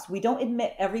house. We don't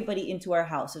admit everybody into our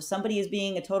house. If somebody is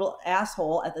being a total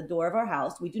asshole at the door of our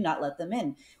house, we do not let them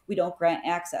in. We don't grant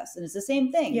access. And it's the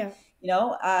same thing. Yeah. You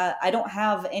know, I don't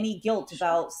have any guilt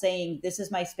about saying, this is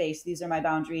my space, these are my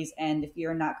boundaries. And if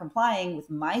you're not complying with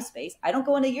my space, I don't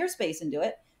go into your space and do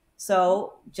it.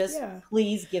 So just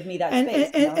please give me that space.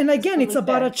 And again, it's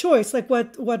about a choice, like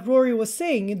what Rory was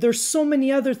saying. There's so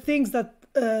many other things that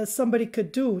somebody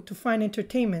could do to find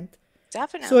entertainment.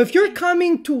 Definitely. So if you're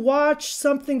coming to watch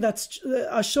something that's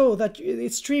a show that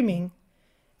it's streaming,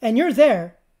 and you're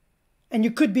there, and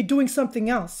you could be doing something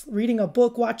else, reading a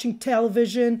book, watching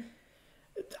television,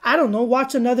 I don't know,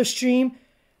 watch another stream,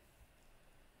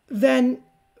 then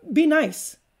be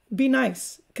nice. Be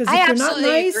nice. Because if you're not nice, I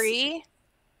absolutely agree.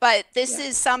 But this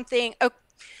is something,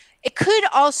 it could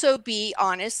also be,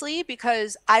 honestly,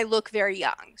 because I look very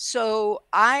young. So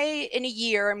in a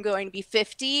year, I'm going to be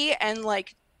 50, and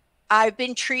like, I've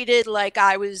been treated like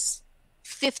I was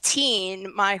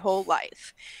 15 my whole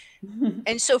life.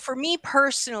 And so for me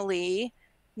personally,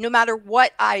 no matter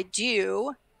what I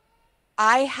do,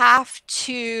 I have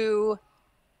to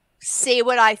say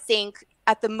what I think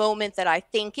at the moment that I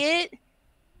think it,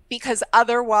 because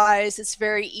otherwise it's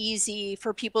very easy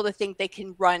for people to think they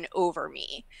can run over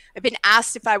me. I've been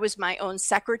asked if I was my own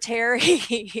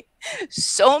secretary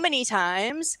so many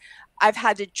times. I've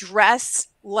had to dress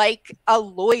like a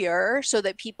lawyer so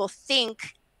that people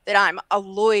think that I'm a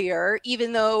lawyer,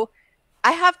 even though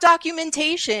I have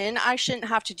documentation. I shouldn't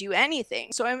have to do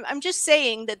anything. So I'm just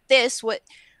saying that this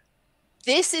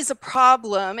is a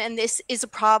problem, and this is a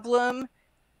problem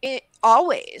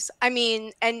always. I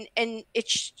mean, and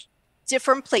it's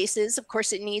different places. Of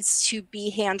course, it needs to be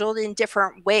handled in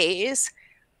different ways.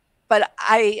 But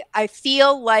I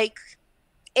feel like,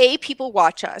 people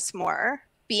watch us more.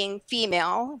 Being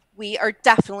female, we are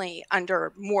definitely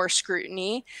under more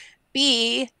scrutiny.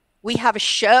 B, we have a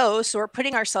show, so we're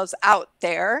putting ourselves out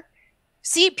there.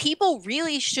 C, people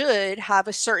really should have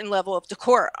a certain level of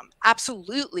decorum.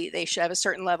 Absolutely, they should have a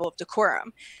certain level of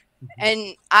decorum.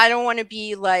 And I don't want to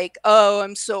be like, oh,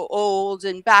 I'm so old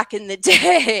and back in the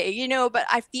day, you know, but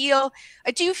I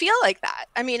do feel like that.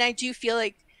 I mean, I do feel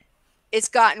like it's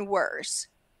gotten worse.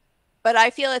 But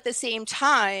I feel at the same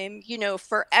time, you know,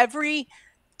 for every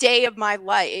day of my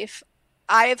life,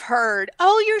 I have heard,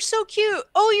 oh, you're so cute.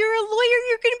 Oh, you're a lawyer.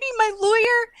 You're going to be my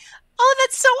lawyer. Oh,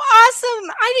 that's so awesome.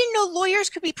 I didn't know lawyers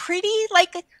could be pretty.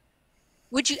 Like,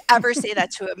 would you ever say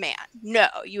that to a man? No,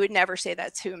 you would never say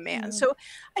that to a man. So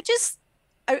I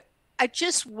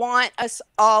just want us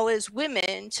all as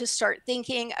women to start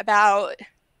thinking about,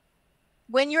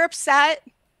 when you're upset,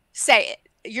 say it.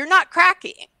 You're not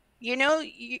cracking. You know,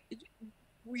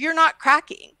 you're not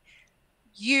cracking.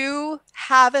 You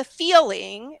have a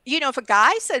feeling. You know, if a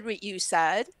guy said what you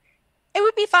said, it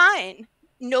would be fine.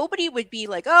 Nobody would be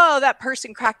like, oh, that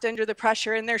person cracked under the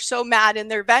pressure and they're so mad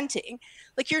and they're venting.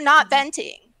 Like, you're not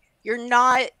venting. You're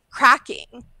not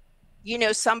cracking. You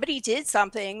know, somebody did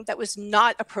something that was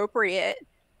not appropriate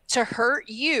to hurt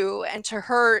you and to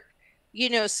hurt, you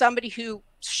know, somebody who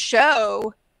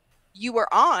show you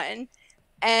were on.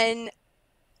 And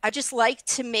I just like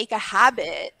to make a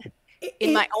habit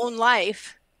in my own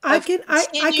life. I can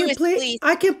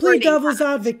play devil's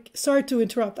advocate. Sorry to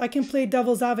interrupt. I can play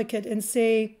devil's advocate and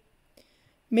say,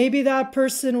 maybe that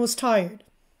person was tired.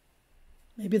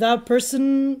 Maybe that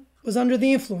person was under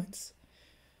the influence.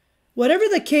 Whatever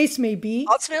the case may be.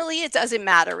 Ultimately, it doesn't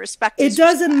matter. Respect. It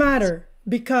doesn't matter,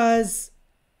 because,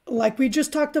 like we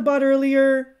just talked about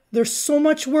earlier, there's so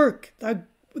much work that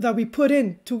we put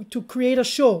in to create a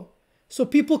show, so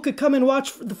people could come and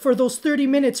watch for those 30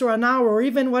 minutes or an hour or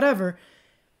even whatever.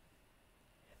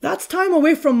 That's time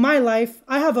away from my life.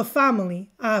 I have a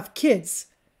family. I have kids.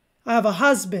 I have a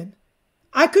husband.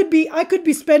 I could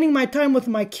be spending my time with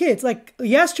my kids. Like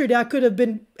yesterday, I could have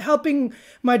been helping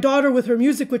my daughter with her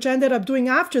music, which I ended up doing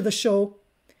after the show,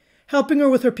 helping her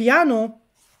with her piano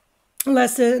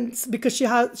lessons, because she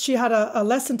had a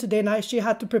lesson today and she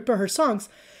had to prepare her songs.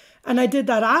 And I did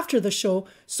that after the show.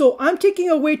 So I'm taking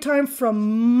away time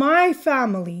from my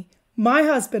family, my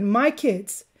husband, my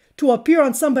kids, to appear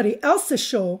on somebody else's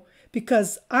show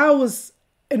because I was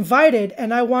invited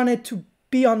and I wanted to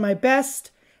be on my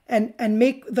best and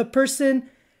make the person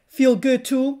feel good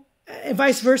too, and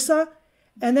vice versa.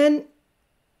 And then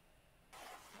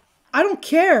I don't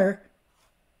care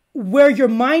where your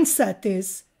mindset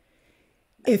is.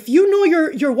 If you know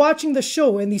you're watching the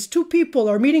show and these two people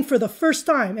are meeting for the first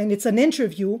time and it's an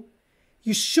interview,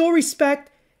 you show respect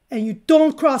and you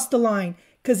don't cross the line.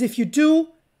 Because if you do,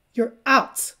 you're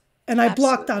out. And I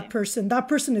blocked that person. That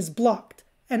person is blocked.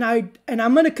 And I'm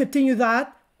going to continue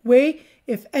that way.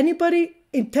 If anybody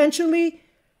intentionally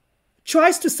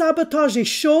tries to sabotage a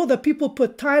show that people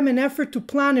put time and effort to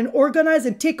plan and organize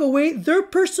and take away their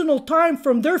personal time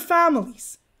from their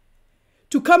families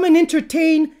to come and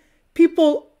entertain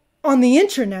people on the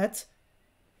internet,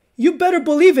 you better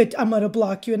believe it, I'm going to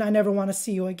block you and I never want to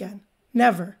see you again.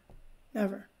 Never.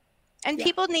 Never. And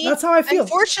people need, that's how I feel.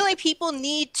 Unfortunately, people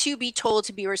need to be told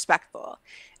to be respectful.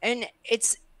 And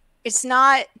it's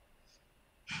not,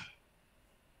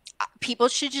 people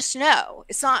should just know.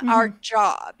 It's not our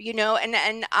job, you know,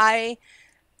 and I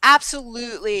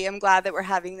absolutely am glad that we're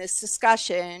having this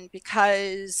discussion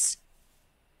because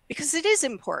it is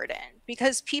important,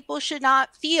 because people should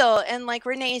not feel, and like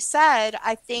Renee said,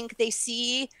 I think they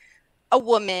see a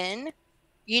woman,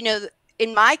 you know,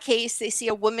 in my case, they see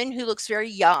a woman who looks very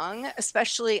young,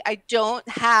 especially I don't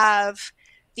have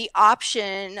the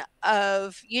option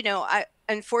of, you know,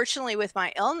 unfortunately with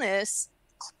my illness,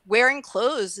 wearing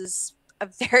clothes is a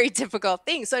very difficult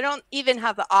thing. So I don't even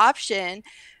have the option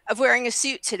of wearing a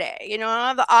suit today. You know, I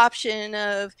don't have the option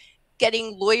of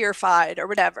getting lawyer-fied or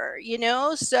whatever, you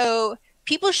know? So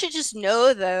people should just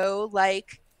know though,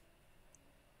 like,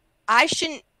 I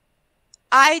should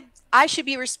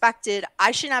be respected.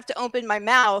 I shouldn't have to open my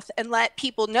mouth and let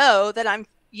people know that I'm,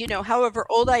 you know, however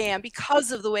old I am,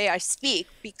 because of the way I speak,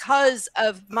 because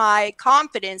of my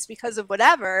confidence, because of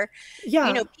whatever. Yeah.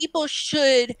 You know, people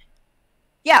should,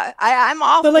 yeah, I'm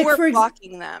all for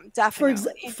blocking them,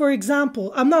 definitely. For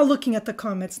example, I'm not looking at the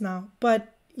comments now,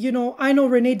 but, you know, I know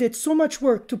Renee did so much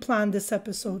work to plan this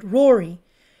episode. Rory,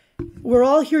 we're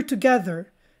all here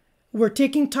together. We're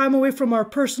taking time away from our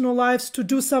personal lives to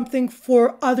do something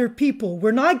for other people.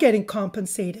 We're not getting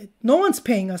compensated. No one's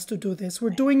paying us to do this. We're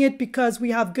doing it because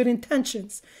we have good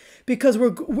intentions, because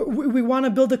we want to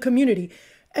build a community.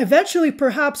 Eventually,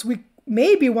 perhaps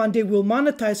maybe one day we'll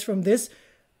monetize from this.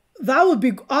 That would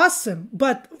be awesome.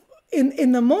 But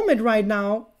in the moment right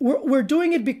now, we're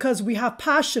doing it because we have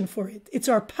passion for it. It's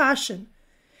our passion.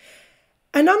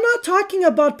 And I'm not talking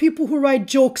about people who write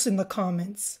jokes in the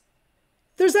comments.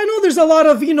 I know there's a lot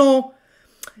of, you know,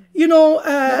 you know,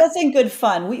 that's in good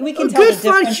fun. We can tell good the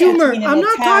fun difference humor. between I'm an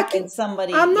not attack talking. and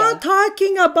somebody. I'm not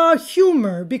talking about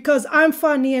humor because I'm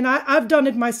funny and I've done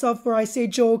it myself where I say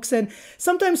jokes and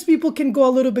sometimes people can go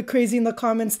a little bit crazy in the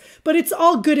comments, but it's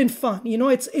all good and fun. You know,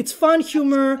 it's fun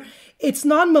humor. Absolutely. It's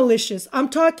non-malicious. I'm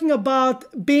talking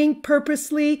about being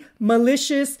purposely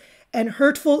malicious and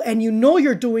hurtful, and you know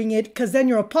you're doing it because then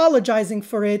you're apologizing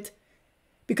for it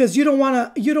because you don't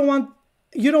want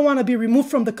to be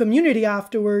removed from the community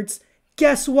afterwards.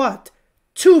 Guess what?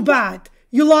 Too bad.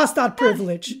 You lost that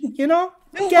privilege, you know?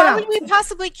 Why would we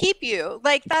possibly keep you?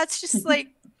 Like, that's just like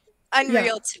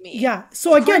unreal to me. Yeah.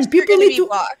 So again, people need to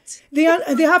they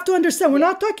have to understand we're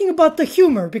not talking about the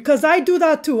humor because I do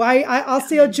that too. I'll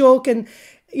say a joke and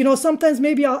you know sometimes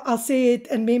maybe I'll say it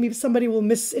and maybe somebody will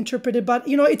misinterpret it, but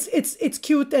you know it's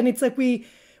cute and it's like we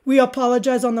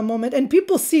apologize on the moment and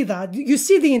people see that. You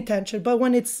see the intention, but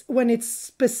when it's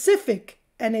specific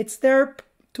and it's there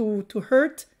to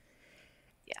hurt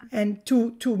and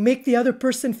to make the other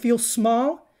person feel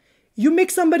small, you make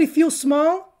somebody feel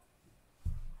small,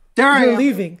 you're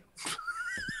leaving.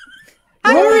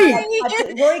 Rory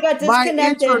got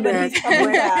disconnected, but he's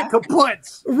coming back.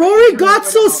 Rory got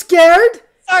so scared.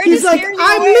 Sorry, he's like,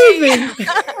 I'm leaving.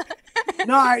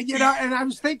 No, and I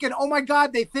was thinking, oh my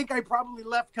God, they think I probably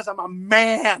left because I'm a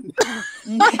man.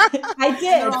 I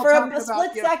did. For a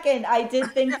split second, I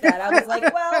did think that. I was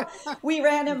like, well, we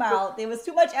ran him out. There was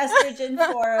too much estrogen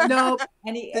for him. No,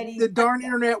 the darn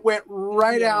internet went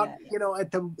right out,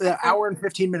 at the hour and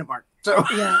 15-minute mark. So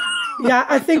yeah,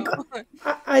 I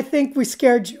think we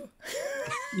scared you.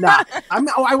 No,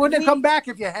 I wouldn't have come back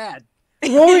if you had.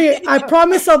 Rory, I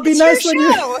promise I'll be nice when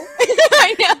you.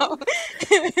 I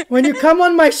know. When you come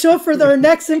on my show for our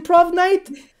next improv night,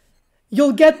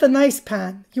 you'll get the nice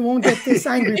pan. You won't get this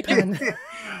angry pan.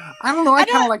 I don't know. I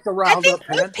kind of like the riled up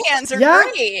pan. Both pans are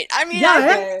great. I mean,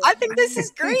 I think this is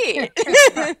great.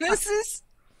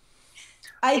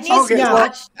 I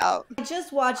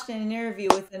just watched an interview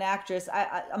with an actress.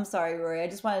 I'm sorry, Rory. I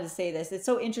just wanted to say this. It's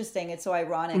so interesting. It's so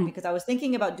ironic because I was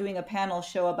thinking about doing a panel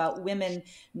show about women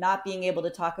not being able to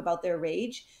talk about their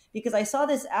rage because I saw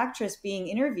this actress being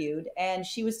interviewed and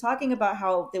she was talking about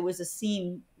how there was a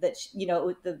scene that,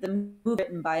 the movie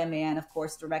written by a man, of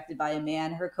course, directed by a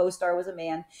man. Her co-star was a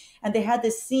man. And they had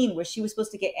this scene where she was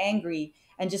supposed to get angry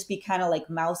and just be kind of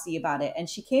like mousy about it. And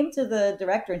she came to the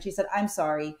director and she said, I'm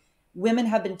sorry. Women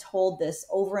have been told this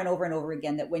over and over and over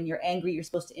again, that when you're angry, you're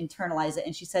supposed to internalize it.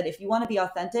 And she said, if you want to be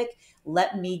authentic,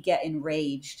 let me get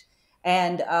enraged.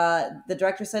 And the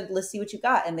director said, let's see what you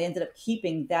got. And they ended up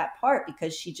keeping that part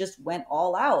because she just went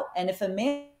all out. And if a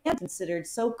man is considered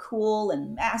so cool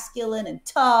and masculine and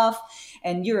tough,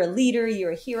 and you're a leader,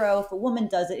 you're a hero, if a woman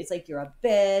does it, it's like you're a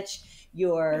bitch.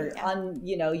 You're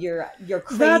you're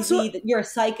crazy. You're a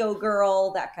psycho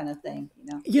girl. That kind of thing.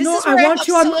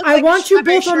 I want you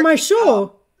both on my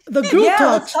show. The Girl Talk.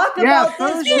 Let's talk about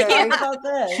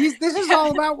this. This is all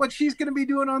about what she's going to be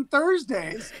doing on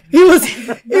Thursdays. It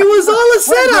was all a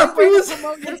setup.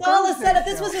 It's all a setup.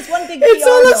 This was just one big. It's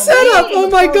all a setup. Oh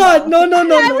my God! No.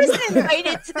 I was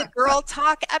invited to the Girl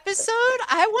Talk episode.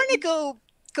 I want to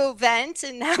go vent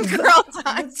and have Girl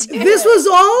Talk too. This was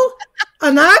all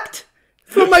an act.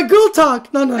 For my Girl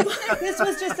Talk. No. This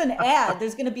was just an ad.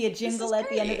 There's going to be a jingle at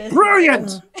the end of this.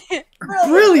 Brilliant.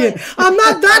 Brilliant. I'm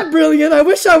not that brilliant. I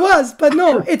wish I was. But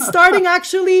no, it's starting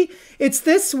it's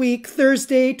this week,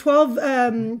 Thursday,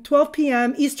 12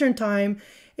 p.m. Eastern Time.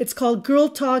 It's called Girl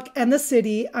Talk and the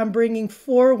City. I'm bringing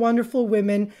 4 wonderful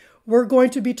women. We're going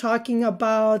to be talking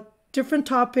about different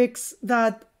topics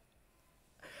that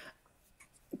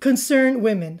concern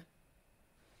women.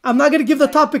 I'm not going to give the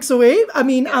topics away. I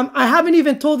mean, I haven't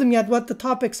even told them yet what the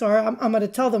topics are. I'm going to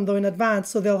tell them, though, in advance,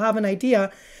 so they'll have an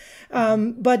idea.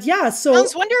 But yeah, so...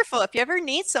 Sounds wonderful. If you ever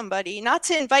need somebody, not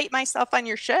to invite myself on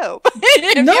your show. No,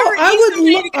 I would...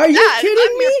 Are you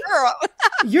kidding me? Your girl.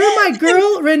 You're my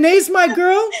girl. Renee's my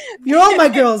girl. You're all my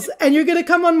girls. And you're going to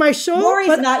come on my show?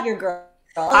 Rory's not your girl.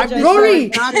 Rory,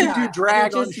 not to do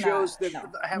drag on shows that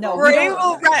have... Rory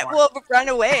will run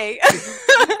away.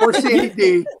 Or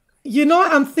Sandy.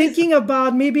 I'm thinking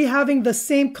about maybe having the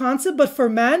same concept, but for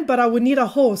men, but I would need a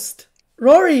host.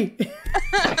 Rory.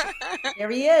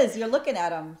 There he is. You're looking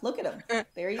at him. Look at him.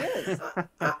 There he is.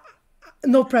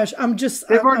 No pressure. I was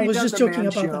just joking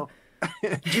about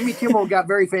that. Jimmy Kimmel got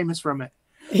very famous from it.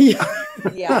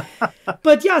 Yeah.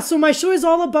 But yeah, so my show is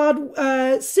all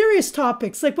about serious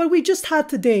topics like what we just had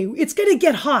today. It's going to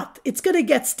get hot. It's going to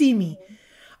get steamy.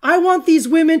 I want these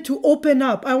women to open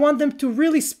up. I want them to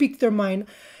really speak their mind.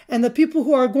 And the people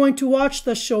who are going to watch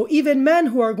the show, even men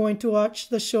who are going to watch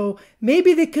the show,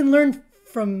 maybe they can learn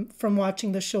from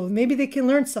watching the show? Maybe they can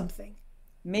learn something.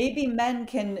 Maybe men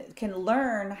can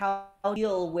learn how to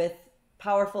deal with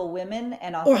powerful women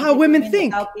and or how women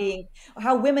think,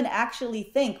 how women actually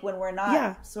think when we're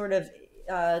not sort of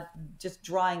just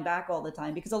drawing back all the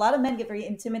time, because a lot of men get very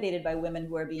intimidated by women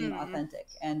who are being authentic,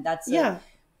 and that's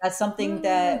something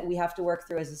that we have to work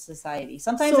through as a society.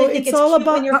 Sometimes I think it's all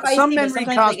about some men read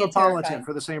Cosmopolitan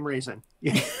for the same reason.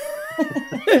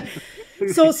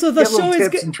 So the show is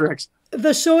good. And tricks.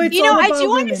 The show, it's all about I do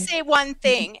want women. to say one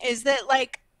thing is that,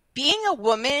 like, being a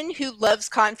woman who loves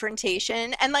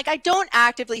confrontation, and like, I don't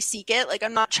actively seek it. Like,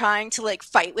 I'm not trying to like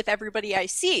fight with everybody I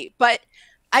see, but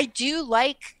I do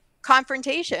like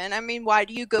confrontation. I mean, why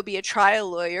do you go be a trial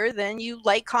lawyer? Then you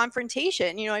like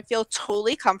confrontation. You know, I feel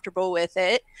totally comfortable with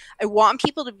it. I want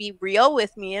people to be real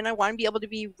with me, and I want to be able to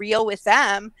be real with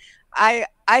them. I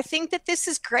think that this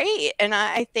is great, and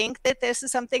I think that this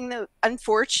is something that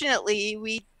unfortunately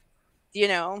we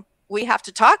have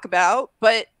to talk about,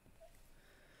 but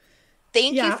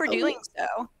thank you for doing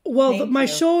so. Well, my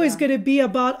show is going to be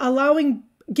about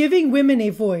giving women a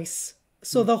voice.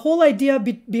 So the whole idea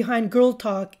behind Girl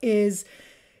Talk is,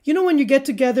 when you get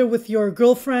together with your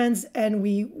girlfriends and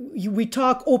we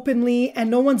talk openly and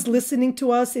no one's listening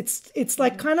to us, it's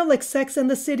like kind of like Sex and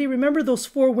the City. Remember those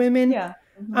 4 women? Yeah.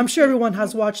 I'm sure everyone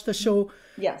has watched the show.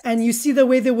 Yes. And you see the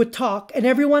way they would talk, and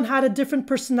everyone had a different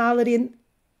personality, and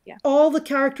all the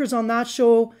characters on that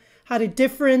show had a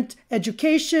different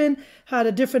education, had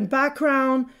a different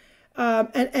background.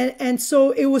 And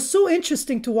so it was so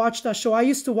interesting to watch that show. I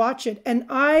used to watch it, and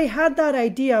I had that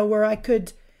idea where I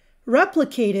could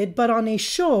replicate it, but on a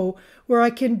show where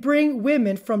I can bring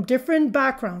women from different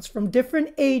backgrounds, from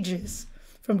different ages,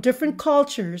 from different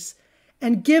cultures,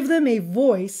 and give them a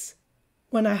voice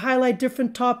when I highlight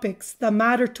different topics that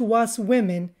matter to us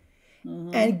women,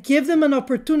 and give them an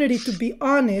opportunity to be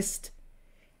honest.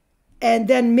 And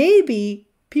then maybe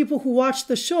people who watch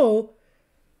the show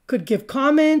could give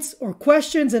comments or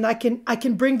questions, and I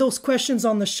can bring those questions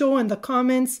on the show and the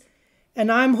comments. And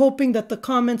I'm hoping that the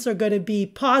comments are going to be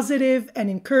positive and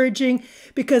encouraging,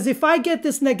 because if I get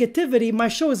this negativity, my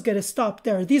show is going to stop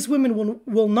there. These women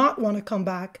will not want to come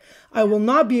back. I will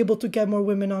not be able to get more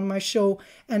women on my show,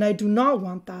 and I do not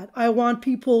want that. I want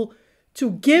people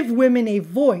to give women a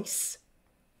voice,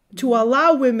 to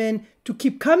allow women to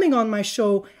keep coming on my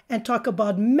show and talk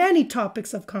about many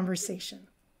topics of conversation.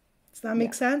 Does that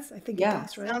make sense? I think it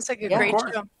does, right? Sounds like a great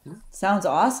show. Sounds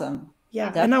awesome. Yeah,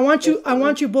 and I want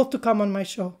you both to come on my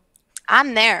show.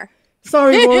 I'm there.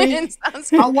 Sorry, Rory.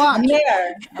 I'll watch. I'm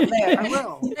there. I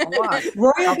will. I'll watch.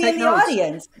 Rory will be in the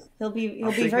audience. He'll be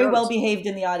very well behaved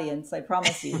in the audience. I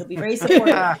promise you. He'll be very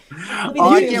supportive.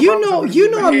 You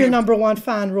know I'm your number 1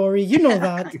 fan, Rory. You know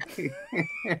that.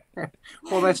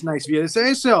 Well, that's nice of you to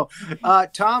say so.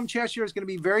 Tom Cheshire is going to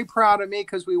be very proud of me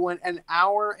because we went an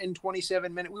hour and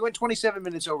 27 minutes. We went 27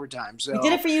 minutes overtime. So we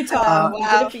did it for you, Tom.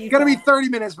 It's going to be 30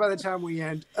 minutes by the time we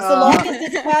end. It's the longest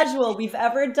It's Casual we've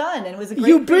ever done, and it was a great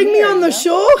You bring premiere, me on the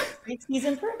show? Great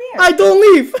season premiere. I don't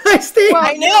leave. I stay. Well,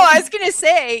 I know. I was going to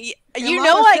say, I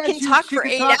can talk for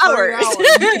 8 hours.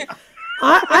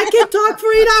 I can talk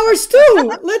for 8 hours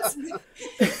too. Let's.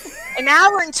 An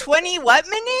hour and 20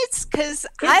 minutes? Because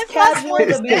I've lost more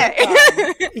to say.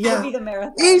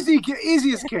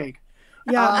 Easy as cake.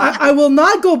 Yeah, I will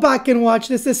not go back and watch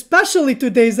this, especially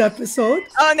today's episode.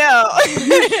 Oh no!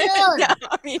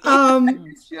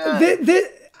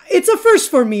 It's a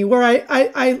first for me where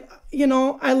I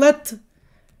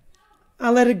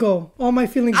let it go. All my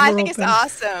feelings were I think open. It's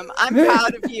awesome. I'm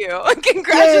proud of you.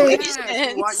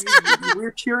 Congratulations.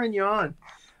 We're cheering you on.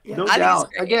 Yeah. No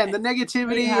doubt. Again, the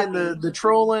negativity and the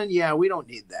trolling, we don't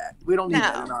need that. We don't need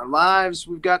that in our lives.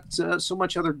 We've got so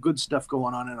much other good stuff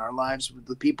going on in our lives with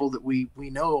the people that we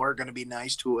know are going to be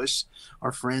nice to us,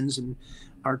 our friends and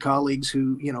our colleagues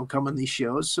who, come on these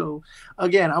shows. So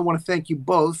again, I want to thank you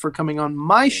both for coming on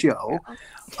my show.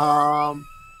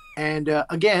 And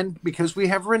again, because we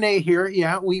have Renee here,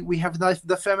 we have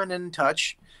the feminine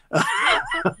touch.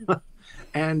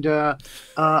 And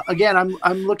again,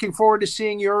 I'm looking forward to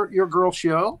seeing your girl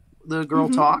show, the Girl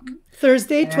Talk.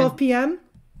 Thursday, 12 p.m.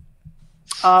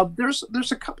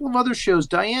 There's a couple of other shows.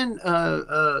 Diane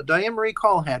Marie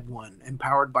Coll had one,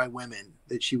 Empowered by Women,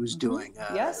 that she was doing.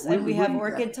 Yes, and we have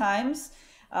Orchid Times.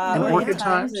 Orchid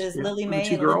Times is Lily May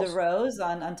and Linda Rose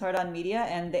on Tardon Media,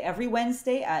 and every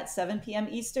Wednesday at 7 p.m.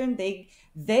 Eastern,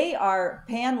 they are,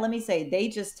 Pan, let me say, they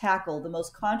just tackle the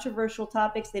most controversial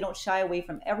topics. They don't shy away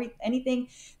from anything.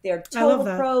 They're total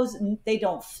pros. They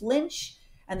don't flinch,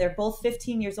 and they're both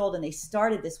 15 years old, and they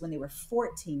started this when they were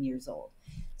 14 years old.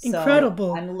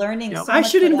 Incredible. I'm learning so I much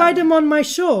should from invite them. them on my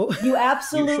show. You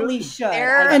absolutely should.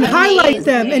 And highlight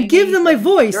them and give them a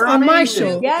voice They're on my amazing.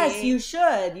 show. Yes, you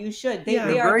should. You should. They They're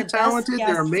are very the talented. best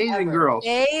They're guests amazing ever. girls.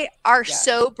 They are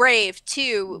so brave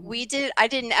too. I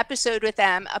did an episode with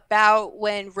them about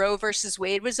when Roe versus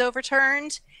Wade was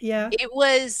overturned. Yeah.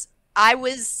 I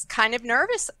was kind of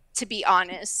nervous, to be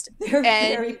honest. They're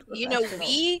And very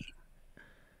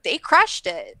they crushed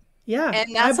it. Yeah,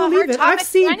 And that's I a believe hard it. topic I've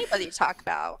seen, for anybody to talk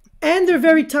about. and they're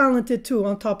very talented too.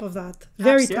 On top of that,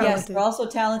 very Absolutely. Yes, talented. they're also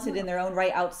talented in their own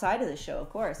right outside of the show, of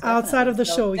course. Outside of the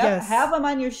show, yes. Have them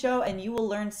on your show, and you will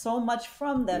learn so much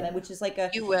from them, and which is like an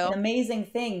amazing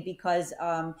thing because,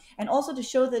 and also to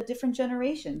show the different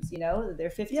generations. You know, they're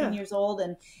 15 years old,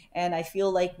 and I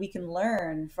feel like we can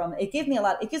learn from. It gives me a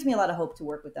lot of hope to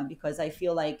work with them because I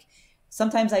feel like.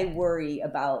 Sometimes I worry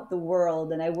about the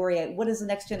world and I worry, what is the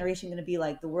next generation going to be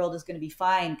like? The world is going to be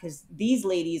fine because these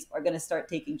ladies are going to start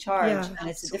taking charge and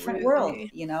it's a different world,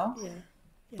 you know? Yeah.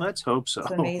 Let's hope so.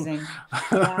 It's amazing.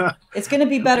 It's going to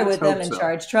be better with them in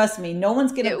charge. Trust me. No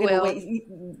one's going to wait.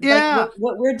 Like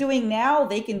what we're doing now,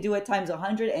 they can do it times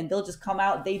 100 and they'll just come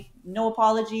out. No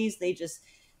apologies. They just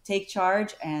take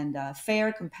charge and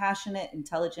fair, compassionate,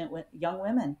 intelligent young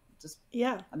women. Just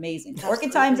amazing. Working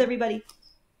times, everybody.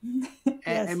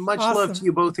 And much love to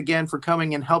you both again for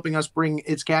coming and helping us bring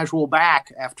It's Casual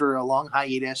back after a long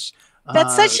hiatus.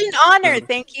 That's such an honor.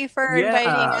 Thank you for inviting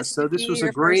us. So this was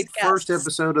a great first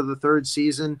episode of the 3rd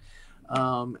season.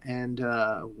 Wow.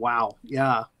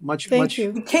 Thank you.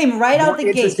 We came right out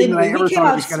the gate, didn't we? We came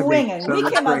out swinging. So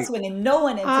we came out swinging. No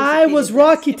one anticipated I was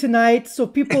Rocky tonight, so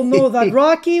people know that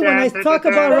Rocky, when I talk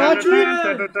about Rocky...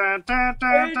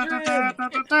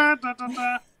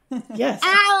 Yes.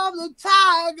 I'm the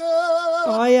tiger.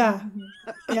 Oh, yeah.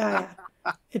 Yeah.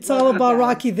 It's all about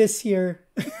Rocky this year.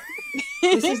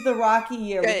 This is the Rocky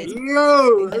year. We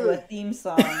do a theme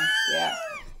song. Yeah.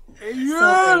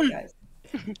 So great, guys.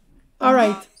 All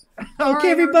right.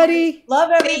 Okay, everybody.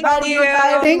 Love everybody.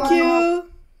 Thank you.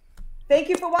 Thank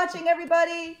you for watching,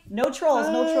 everybody. No trolls.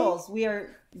 No trolls.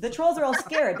 The trolls are all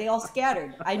scared. They all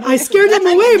scattered. I scared them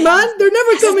away, man. They're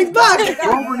never coming back.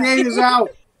 Renee is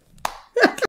out.